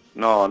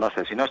 No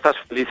sé, si no estás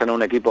feliz en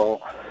un equipo,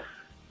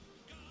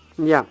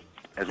 ya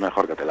es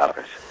mejor que te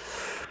largues.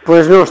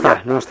 Pues no lo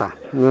está. No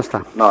lo está.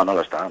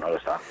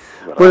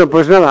 Bueno,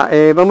 pues nada,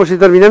 vamos a ir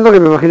terminando, que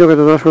me imagino que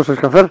tendrás cosas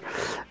que hacer.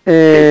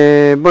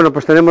 Sí. Bueno,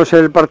 pues tenemos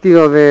el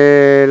partido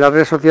de la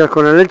Real Sociedad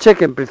con el Elche,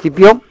 que en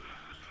principio,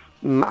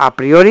 a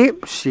priori,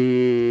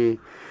 si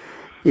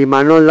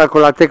Imanol da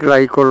con la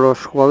tecla y con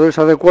los jugadores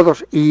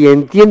adecuados, y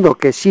entiendo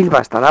que Silva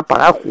estará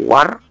para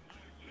jugar,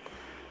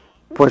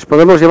 pues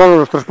podemos llevarnos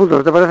los 3 puntos,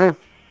 ¿no te parece?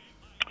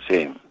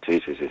 Sí.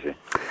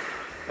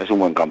 Es un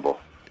buen campo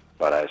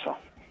para eso.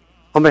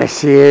 Hombre,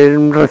 si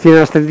el recién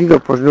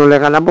ascendido pues no le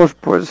ganamos,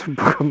 pues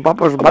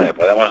vamos mal. Hombre,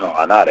 podemos no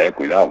ganar,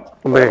 cuidado.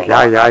 Hombre,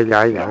 ya.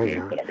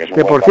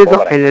 Que por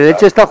cierto, en el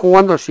Elche está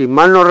jugando, si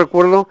mal no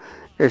recuerdo,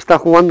 está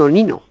jugando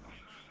Nino.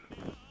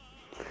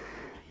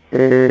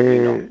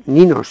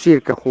 Nino, sí,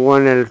 el que jugó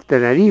en el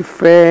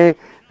Tenerife,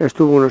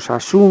 estuvo en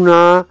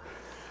Osasuna.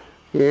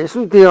 Es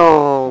un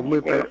tío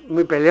muy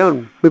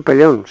peleón,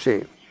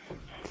 sí.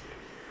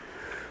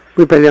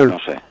 Muy peleón. No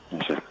sé.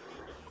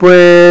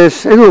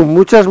 Pues Edu,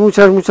 muchas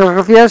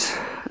gracias.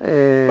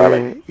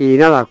 Vale. Y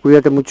nada,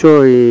 cuídate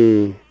mucho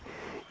y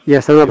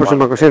hasta una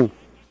próxima ocasión.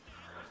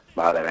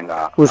 Vale,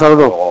 venga. Un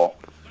saludo.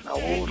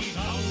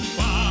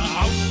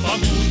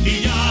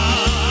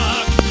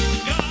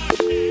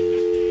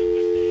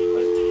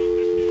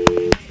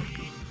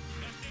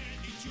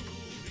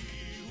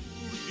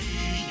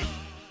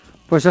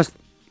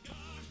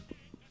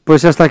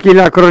 Pues hasta aquí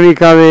la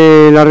crónica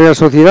de la Real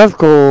Sociedad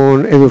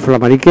con Edu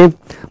Flamarique.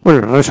 Bueno,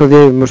 en la Real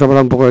Sociedad hemos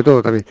hablado un poco de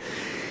todo también.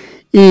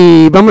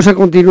 Y vamos a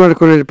continuar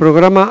con el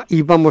programa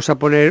y vamos a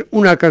poner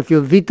una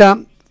cancioncita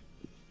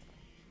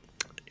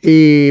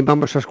y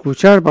vamos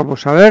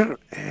a ver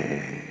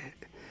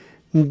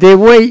The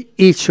Way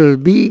It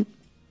Should Be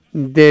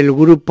del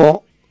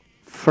grupo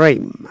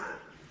Frame.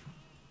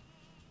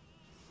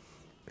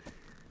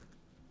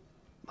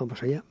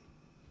 Vamos allá.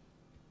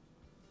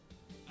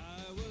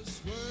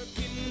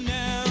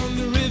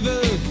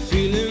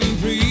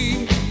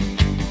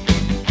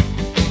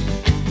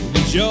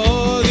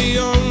 You're the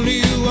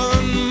only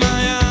one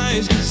my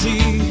eyes can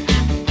see.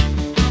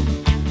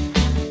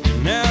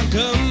 Now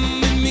come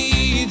with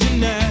me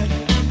tonight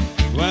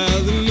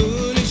while the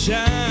moon is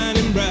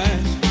shining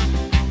bright.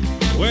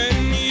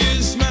 When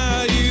you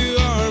smile, you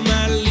are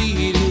my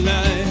leading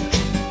light.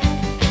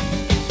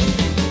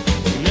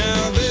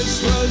 Now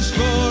this was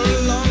for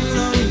a long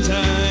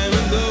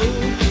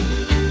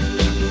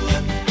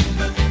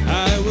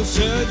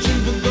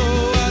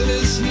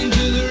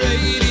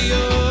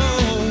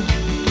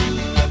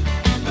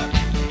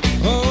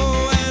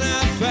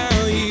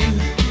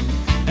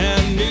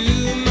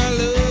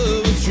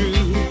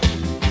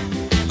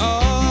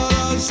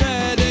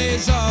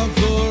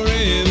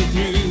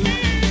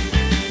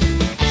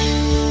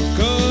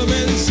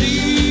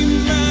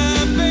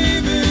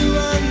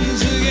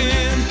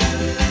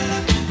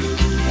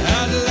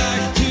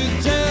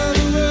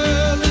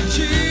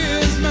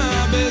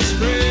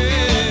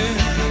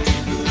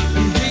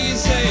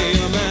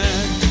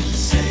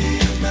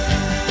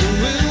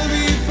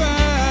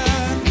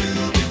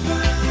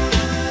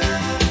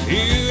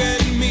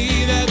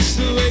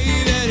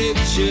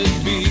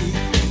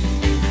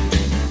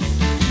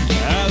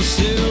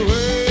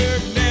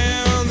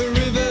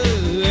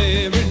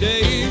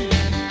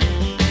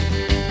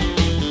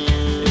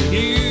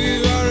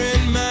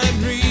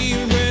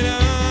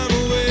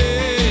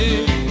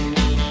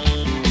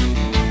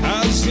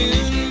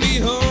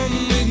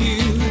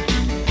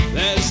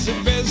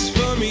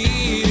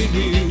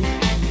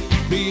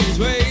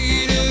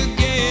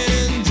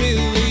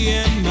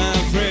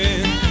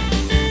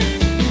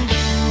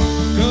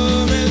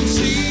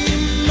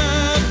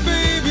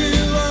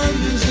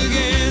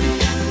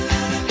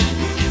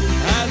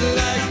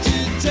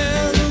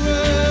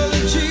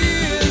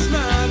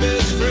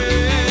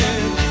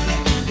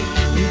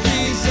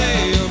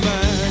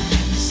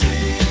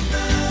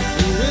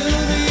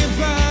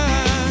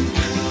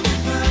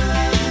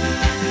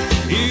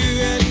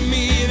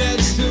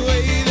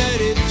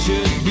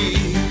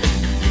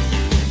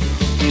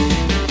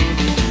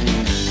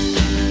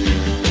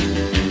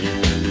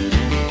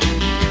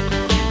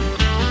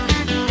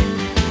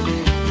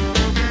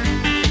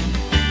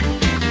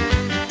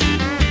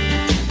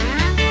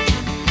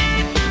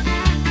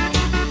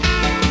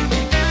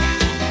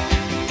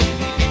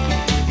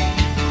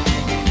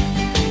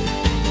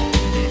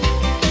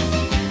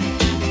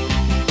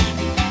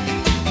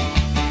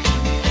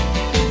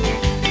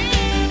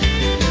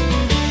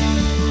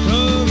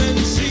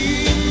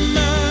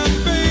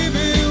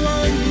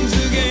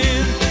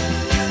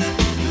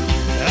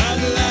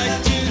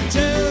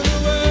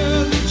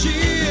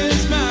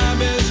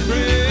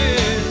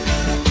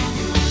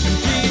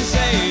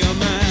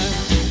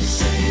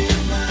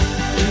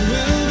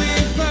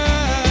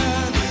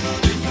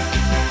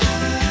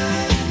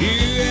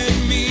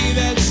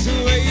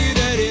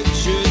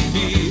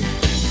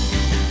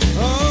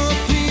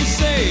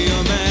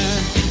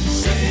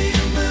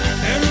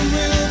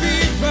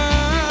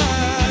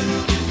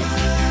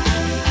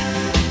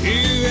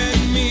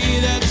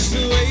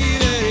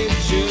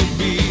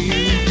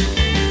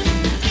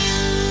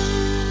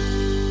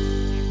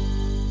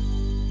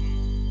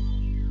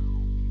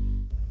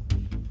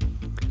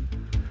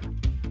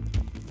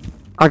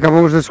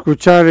Acabamos de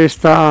escuchar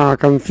esta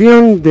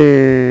canción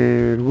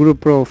del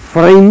grupo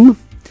Frame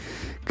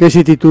que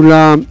se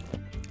titula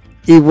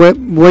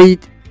Way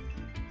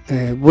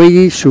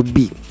Should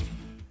Be.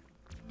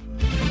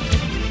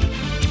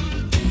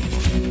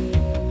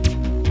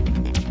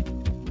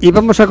 Y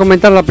vamos a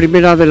comentar la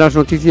primera de las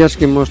noticias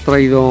que hemos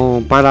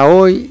traído para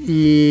hoy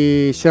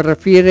y se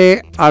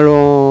refiere a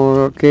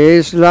lo que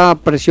es la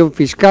presión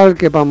fiscal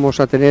que vamos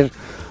a tener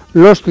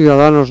los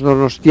ciudadanos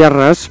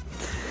donostiarras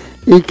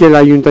y que el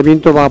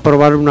ayuntamiento va a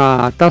aprobar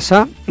una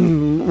tasa,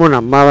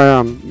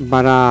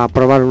 van a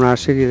aprobar una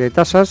serie de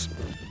tasas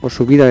o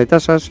subida de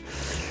tasas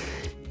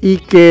y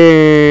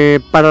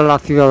que para la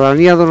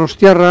ciudadanía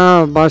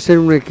donostiarra va a ser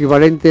un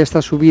equivalente a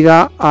esta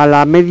subida a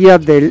la media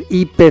del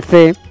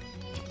IPC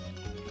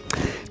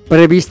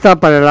prevista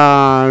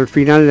para el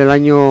final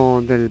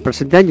del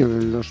presente año,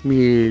 del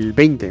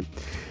 2020,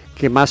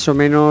 que más o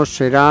menos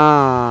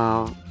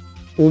será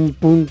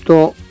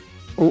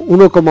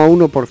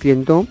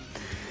 1,1%,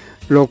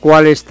 lo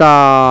cual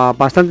está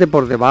bastante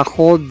por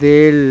debajo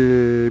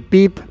del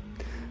PIB,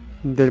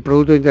 del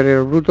Producto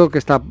Interior Bruto,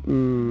 que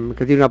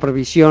tiene una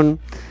previsión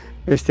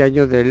este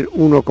año del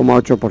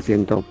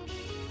 1,8%.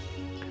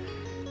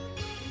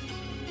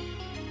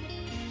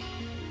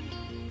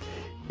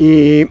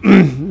 Y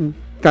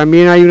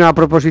también hay una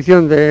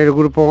proposición del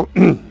grupo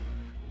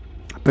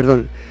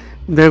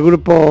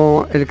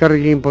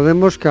Elkarrekin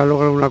Podemos, que ha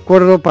logrado un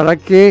acuerdo para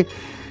que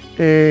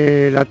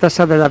la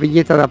tasa de la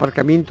viñeta de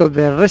aparcamiento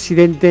de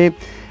residente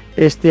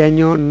este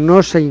año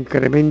no se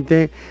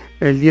incremente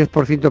el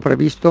 10%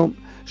 previsto,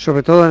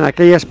 sobre todo en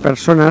aquellas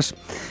personas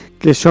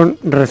que son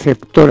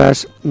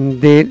receptoras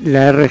de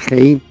la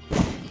RGI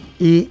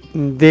y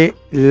del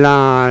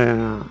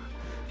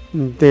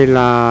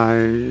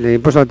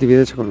impuesto de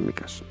actividades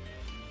económicas.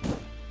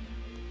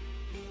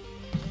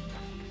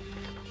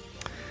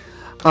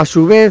 A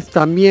su vez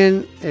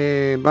también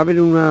va a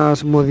haber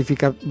unas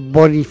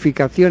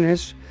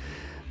bonificaciones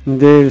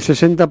del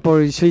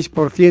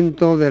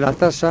 66% de la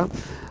tasa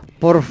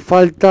por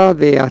falta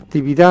de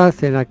actividad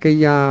en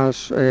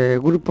aquellos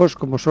grupos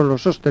como son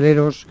los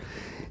hosteleros,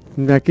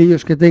 de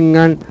aquellos que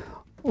tengan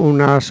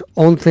unas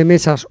 11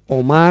 mesas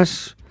o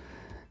más,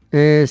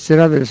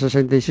 será del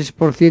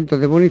 66%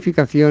 de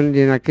bonificación, y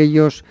en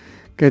aquellos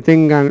que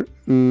tengan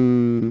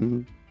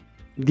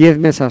 10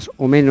 mesas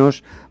o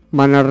menos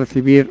van a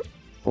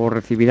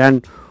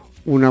recibirán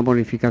una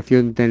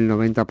bonificación del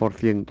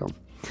 90%.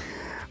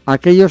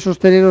 Aquellos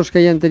hosteleros que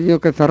hayan tenido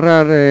que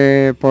cerrar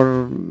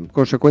por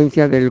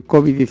consecuencia del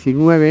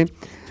COVID-19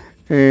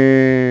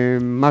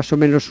 más o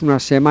menos una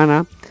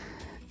semana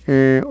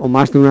o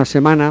más de una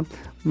semana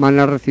van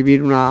a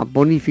recibir una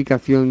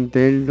bonificación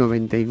del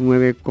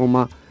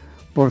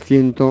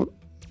 99%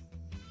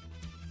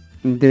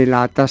 de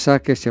la tasa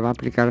que se va a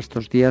aplicar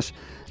estos días,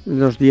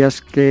 los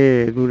días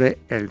que dure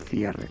el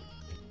cierre.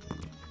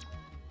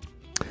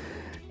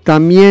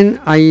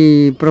 También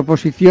hay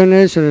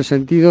proposiciones en el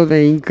sentido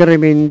de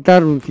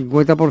incrementar un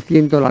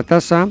 50% la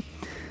tasa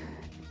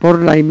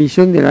por la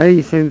emisión de la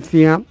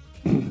licencia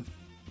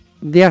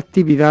de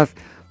actividad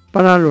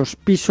para los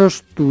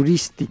pisos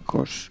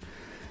turísticos,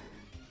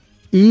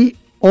 y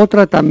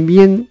otra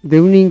también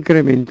de un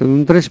incremento de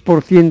un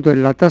 3%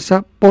 en la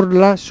tasa por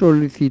la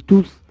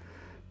solicitud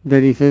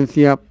de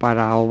licencia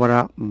para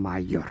obra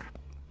mayor.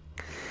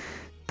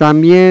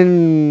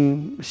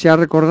 También se ha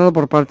recordado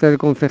por parte del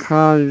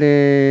concejal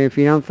de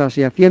Finanzas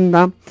y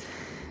Hacienda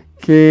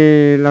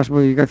que las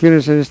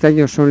modificaciones en este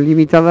año son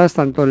limitadas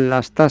tanto en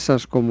las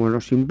tasas como en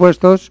los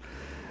impuestos.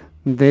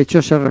 De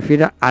hecho, se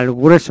refiere al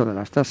grueso de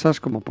las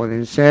tasas, como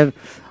pueden ser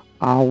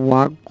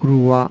agua,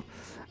 grúa,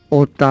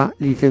 OTA,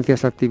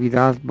 licencias de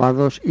actividad,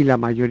 vados y la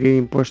mayoría de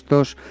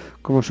impuestos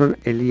como son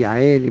el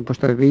IAE, el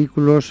impuesto de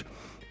vehículos,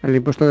 el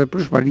impuesto de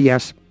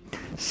plusvalías,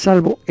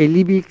 salvo el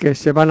IBI, que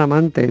se van a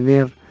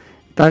mantener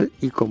tal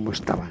y como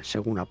estaban,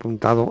 según ha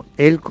apuntado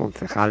el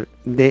concejal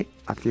de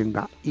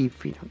Hacienda y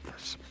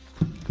Finanzas.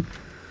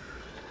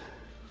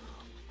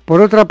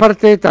 Por otra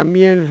parte,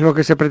 también lo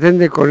que se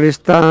pretende con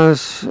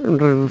estas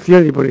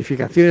reducciones y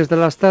bonificaciones de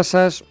las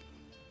tasas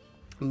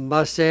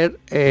va a ser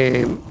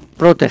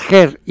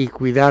proteger y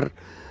cuidar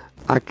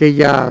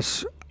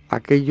aquellos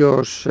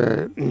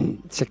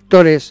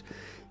sectores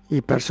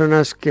y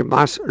personas que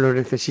más lo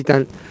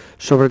necesitan,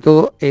 sobre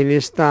todo en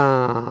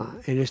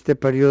este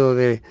periodo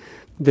de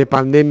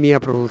pandemia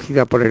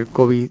producida por el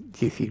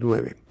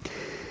COVID-19.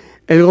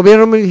 El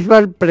gobierno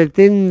municipal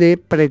pretende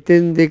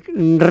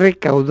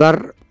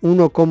recaudar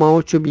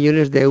 1,8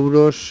 millones de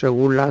euros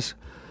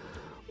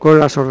con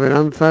las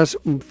ordenanzas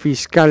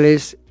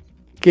fiscales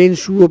que, en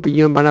su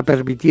opinión, van a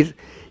permitir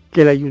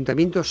que el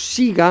ayuntamiento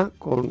siga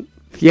con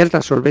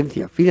cierta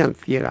solvencia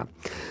financiera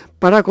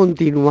para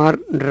continuar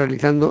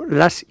realizando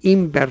las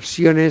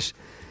inversiones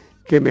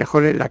que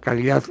mejoren la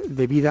calidad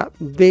de vida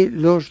de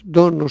los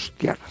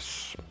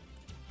donostiarras.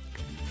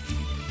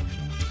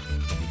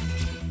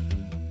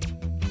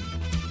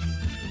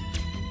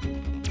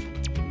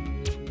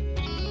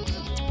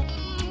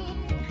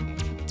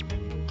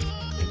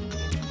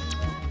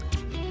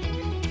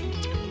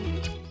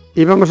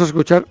 Y vamos a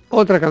escuchar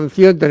otra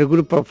canción del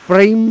grupo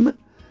Frame,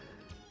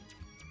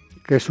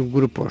 que es un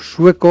grupo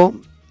sueco.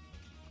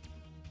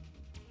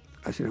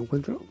 Así lo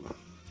encuentro.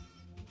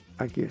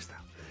 Aquí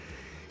está.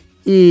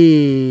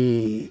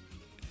 Y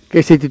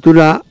que se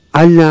titula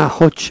Alla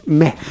Hoch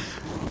Mech.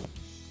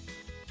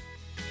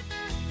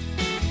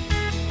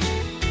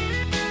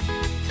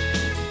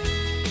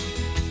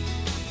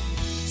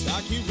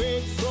 Stack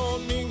iväg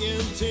från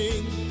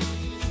ingenting,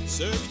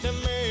 sökte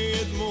mig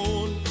ett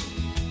mål.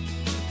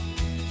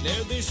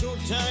 Klädd i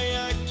skjorta,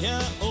 jacka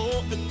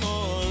och ett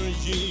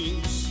par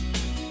jeans.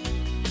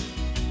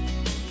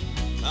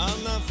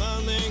 Anna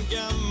fann en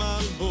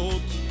gammal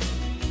båt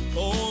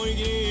på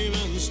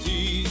grevens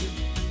tid.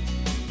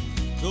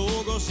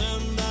 Tåg oss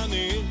ända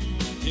ner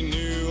till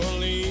New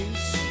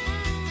Orleans.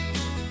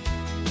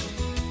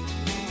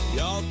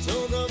 Jag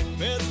tog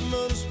upp ett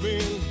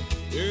munspel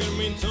ur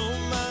min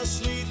tomma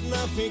slitna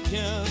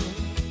ficka,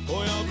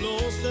 och jag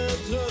blåste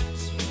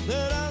trött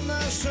när Anna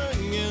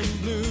sjöng en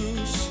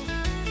blues.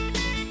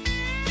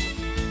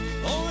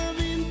 Och en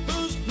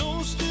vindpust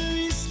blåste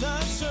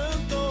visslar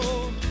skönt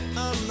och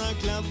Anna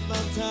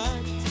klappade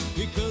takt.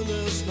 Vi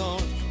kunde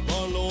snart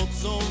ha låt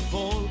som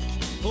folk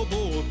på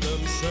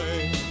båten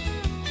sjöng.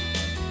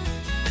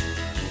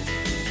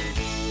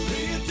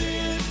 Fred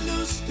är ett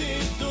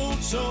lustigt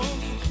ord som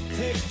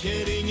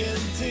täcker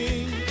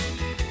ingenting.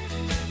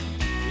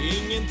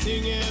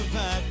 Ingenting är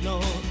värt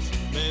något,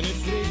 men är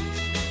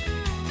fritt.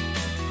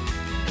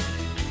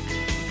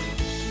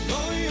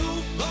 Var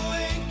ihop var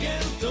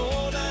enkelt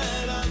då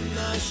när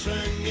Anna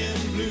sjöng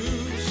en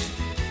blues.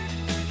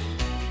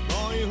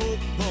 Var ihop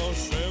var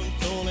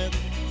skönt och lätt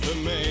för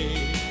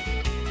mig.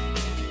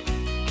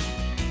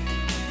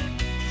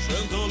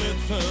 Skönt och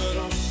lätt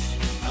för oss,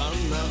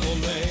 Anna och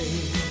mig.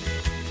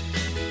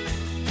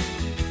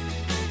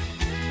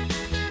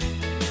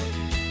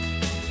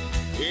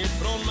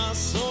 Ifrån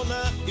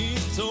massorna i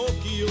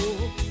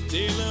Tokyo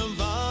till en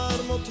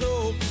varm och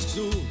tropisk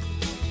sol.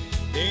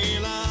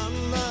 Hela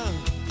Anna,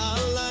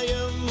 alla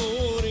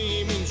gömmor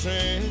i min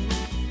själ.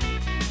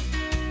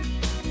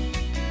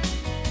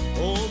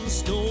 Hon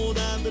står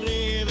där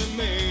bredvid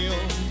mig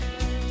och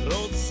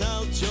trots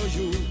allt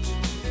jag gjort,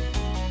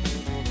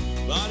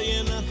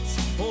 varje natt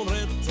hon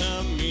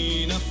rättar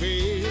mina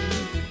fel.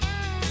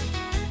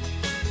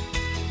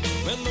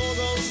 Men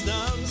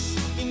någonstans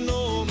i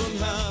någon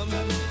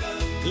hamn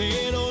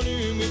gled hon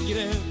ur mitt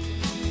grepp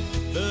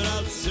för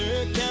att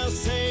söka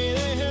sig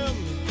det hem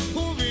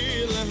hon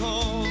ville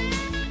ha.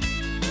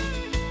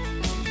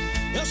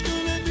 Jag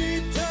skulle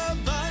byta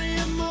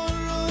varje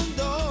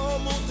morgondag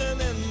mot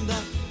en enda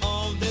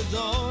av de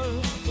dagar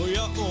då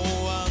jag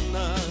och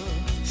Anna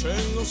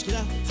sjöng och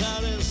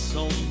skrattade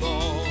som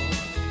barn.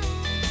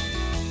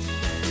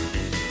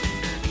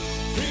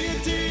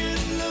 Fred är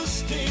ett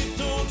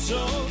lustigt ord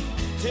som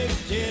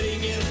täcker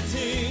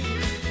ingenting.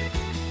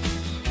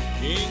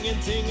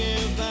 Ingenting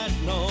är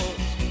värt något,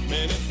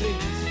 men är fritt.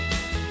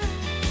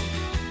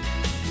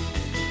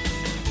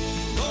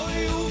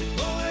 Var ihop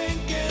var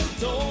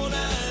enkelt då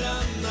när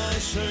Anna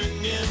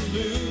sjöng en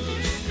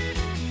blues.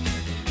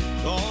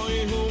 Var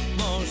ihop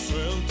var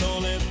skönt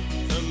och lätt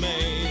för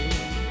mig.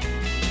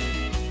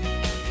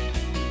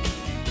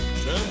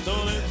 Skönt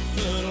och lätt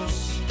för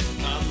oss,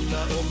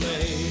 Anna och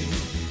mig.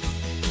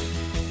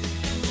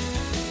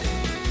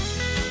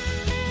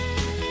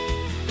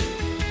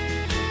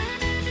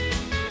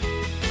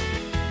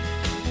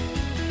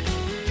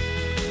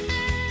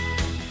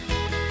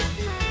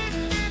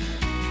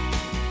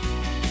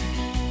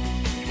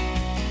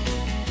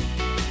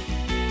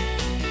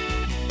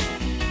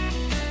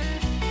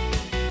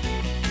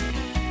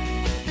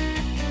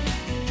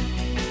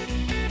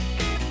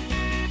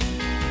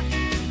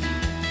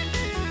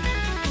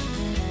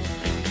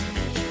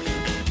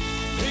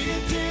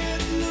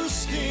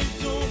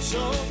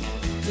 Som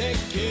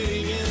täcker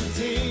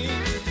ingenting.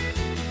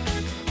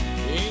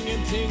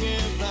 Ingenting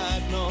är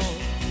värt något,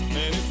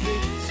 men är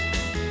fritt.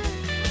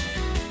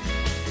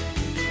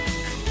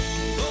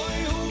 Var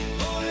ihop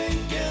var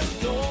enkelt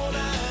då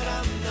när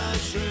Anna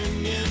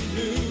sjöng en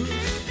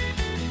blues.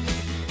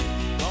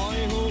 Var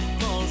ihop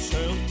var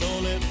skönt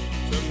och lätt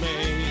för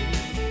mig.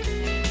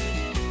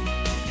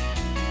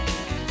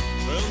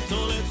 Skönt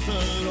och lätt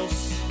för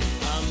oss,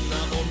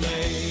 Anna och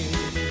mig.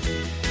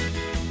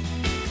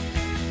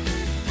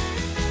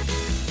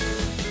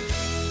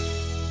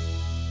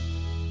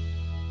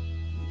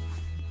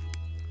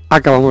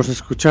 Acabamos de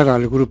escuchar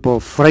al grupo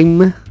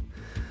Frame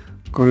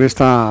con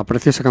esta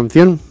preciosa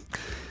canción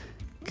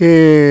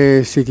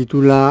que se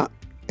titula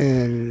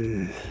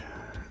el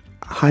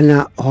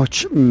Alla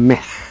Hoch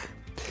Mech.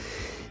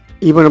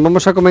 Y bueno,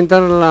 vamos a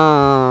comentar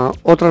la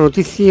otra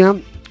noticia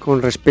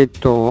con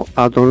respecto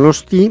a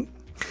Donosti,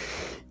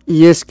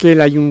 y es que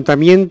el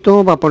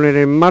ayuntamiento va a poner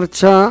en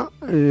marcha,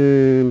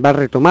 va a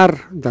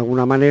retomar de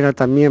alguna manera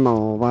también,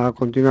 o va a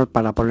continuar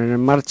para poner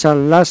en marcha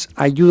las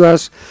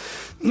ayudas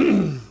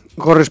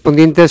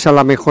correspondientes a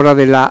la mejora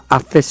de la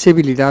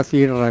accesibilidad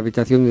y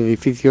rehabilitación de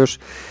edificios,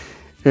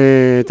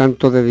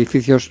 tanto de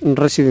edificios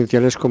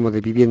residenciales como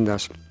de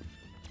viviendas.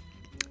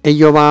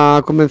 Ello va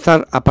a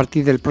comenzar a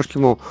partir del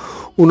próximo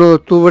 1 de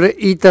octubre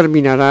y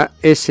terminará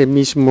ese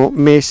mismo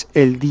mes,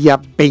 el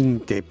día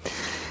 20.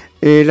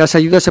 Las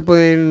ayudas se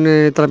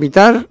pueden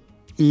tramitar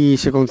y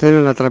se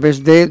conceden a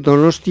través de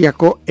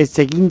Donostialdeko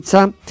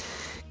Etxegintza,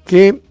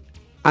 que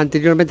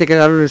anteriormente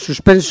quedaron en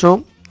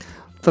suspenso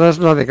tras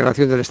la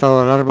declaración del estado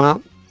de alarma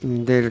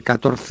del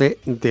 14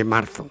 de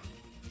marzo,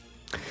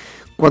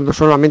 cuando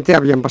solamente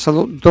habían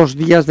pasado 2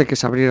 días de que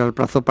se abriera el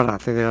plazo para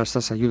acceder a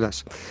estas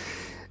ayudas.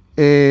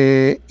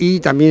 Y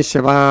también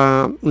se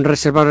va a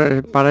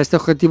reservar para este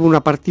objetivo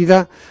una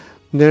partida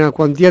de una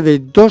cuantía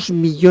de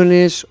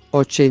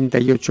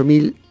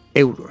 2.088.000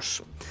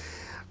 euros.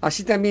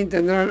 Así también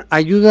tendrán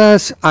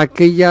ayudas a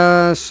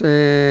aquellas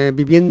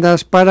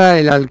viviendas para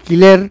el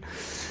alquiler,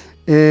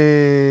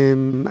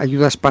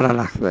 ayudas para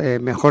la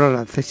mejora de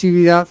la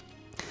accesibilidad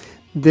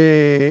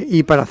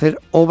y para hacer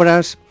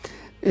obras,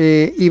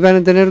 y van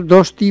a tener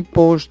 2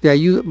 tipos de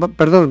ayuda,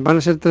 van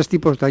a ser 3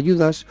 tipos de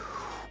ayudas.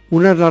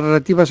 Unas las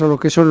relativas a lo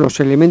que son los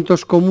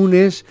elementos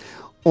comunes,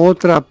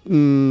 otra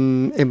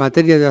en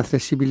materia de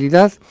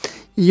accesibilidad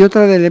y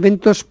otra de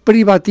elementos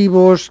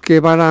privativos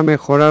que van a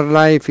mejorar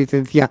la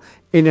eficiencia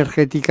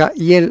energética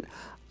y el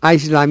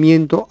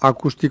aislamiento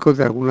acústico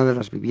de algunas de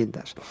las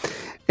viviendas.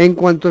 En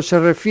cuanto se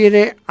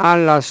refiere a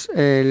los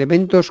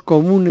elementos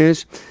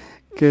comunes,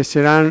 que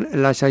serán,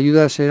 las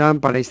ayudas serán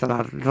para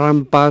instalar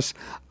rampas,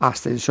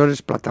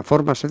 ascensores,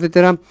 plataformas,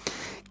 etcétera,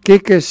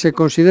 que se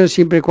consideren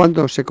siempre y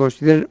cuando se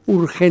consideren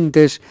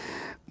urgentes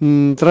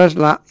tras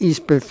la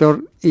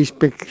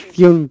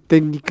inspección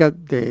técnica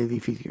de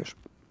edificios.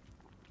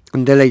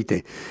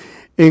 Deleite.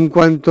 En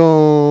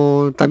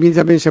cuanto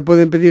también se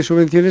pueden pedir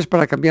subvenciones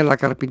para cambiar la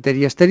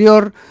carpintería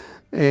exterior,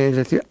 es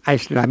decir,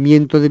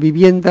 aislamiento de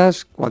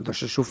viviendas cuando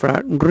se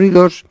sufran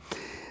ruidos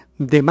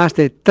de más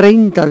de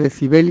 30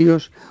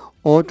 decibelios,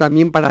 o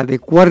también para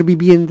adecuar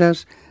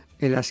viviendas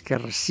en las que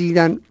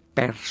residan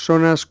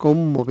personas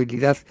con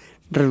movilidad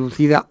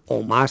reducida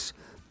o más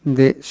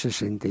de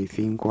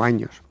 65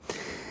 años.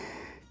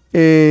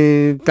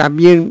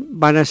 También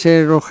van a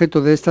ser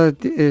objeto de estas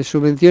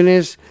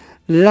subvenciones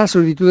las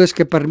solicitudes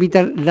que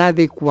permitan la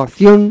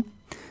adecuación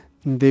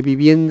de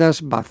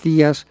viviendas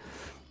vacías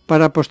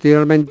para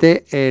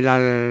posteriormente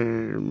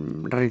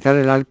realizar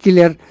el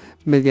alquiler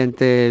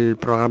mediante el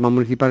programa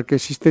municipal que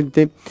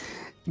existente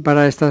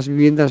para estas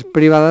viviendas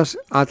privadas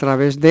a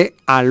través de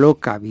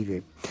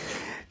Alokabide.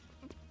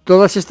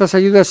 Todas estas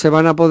ayudas se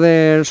van a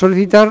poder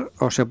solicitar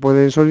o se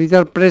pueden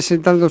solicitar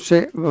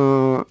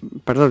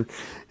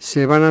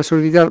se van a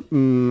solicitar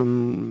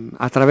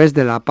a través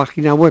de la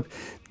página web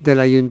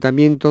del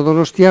Ayuntamiento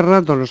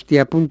Donostiarra,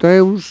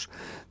 donostia.eus,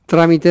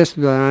 trámites,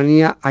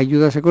 ciudadanía,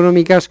 ayudas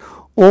económicas,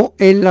 o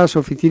en las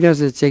oficinas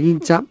de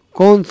Etxegintza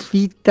con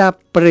cita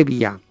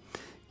previa.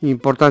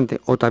 Importante,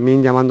 o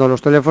también llamando a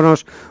los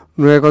teléfonos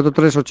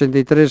 943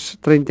 83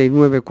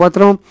 39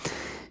 4,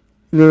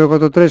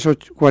 943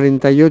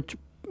 48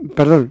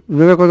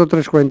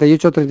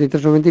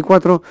 33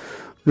 94,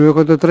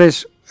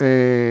 943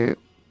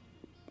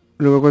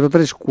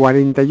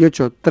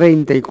 48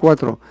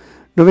 34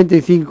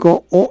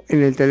 95 o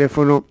en el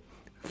teléfono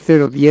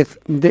 010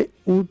 de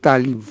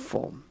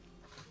Utalinfo.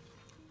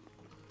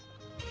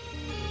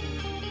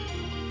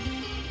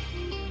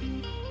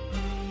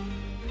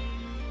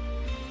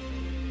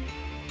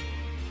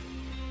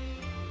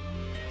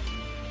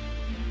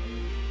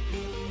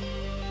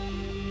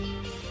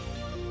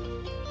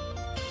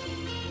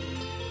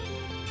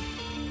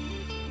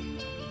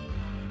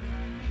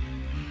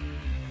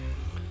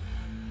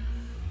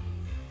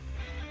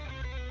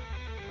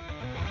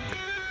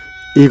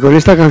 Y con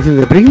esta canción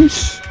de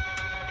Prince,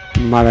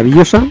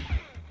 maravillosa,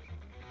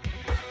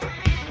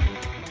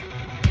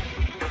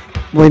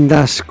 When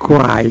Does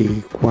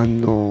Cry,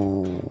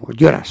 cuando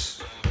lloras.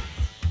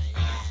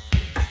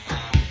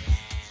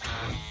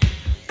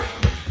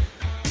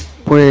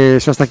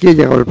 Pues hasta aquí ha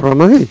llegado el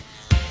programa de hoy.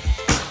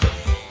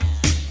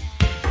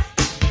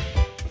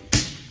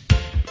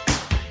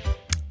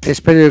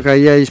 Espero que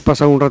hayáis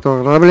pasado un rato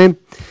agradable,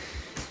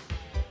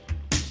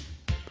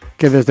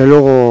 que desde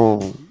luego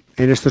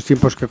en estos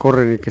tiempos que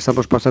corren y que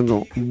estamos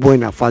pasando,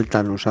 buena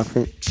falta nos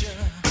hace.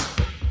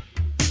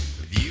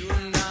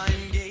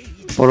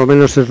 Por lo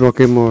menos es lo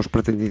que hemos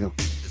pretendido.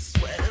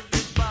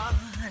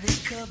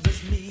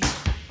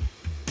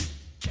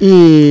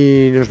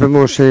 Y nos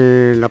vemos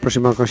en la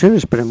próxima ocasión.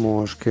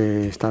 Esperemos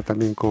que está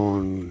también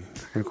con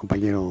el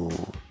compañero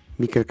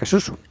Mikel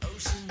Casusok.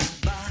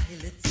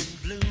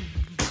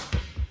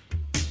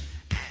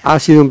 Ha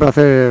sido un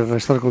placer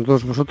estar con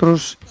todos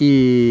vosotros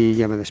y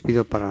ya me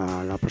despido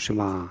para el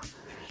próximo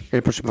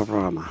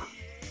programa.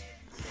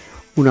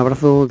 Un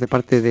abrazo de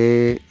parte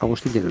de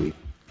Agustin Yerobik.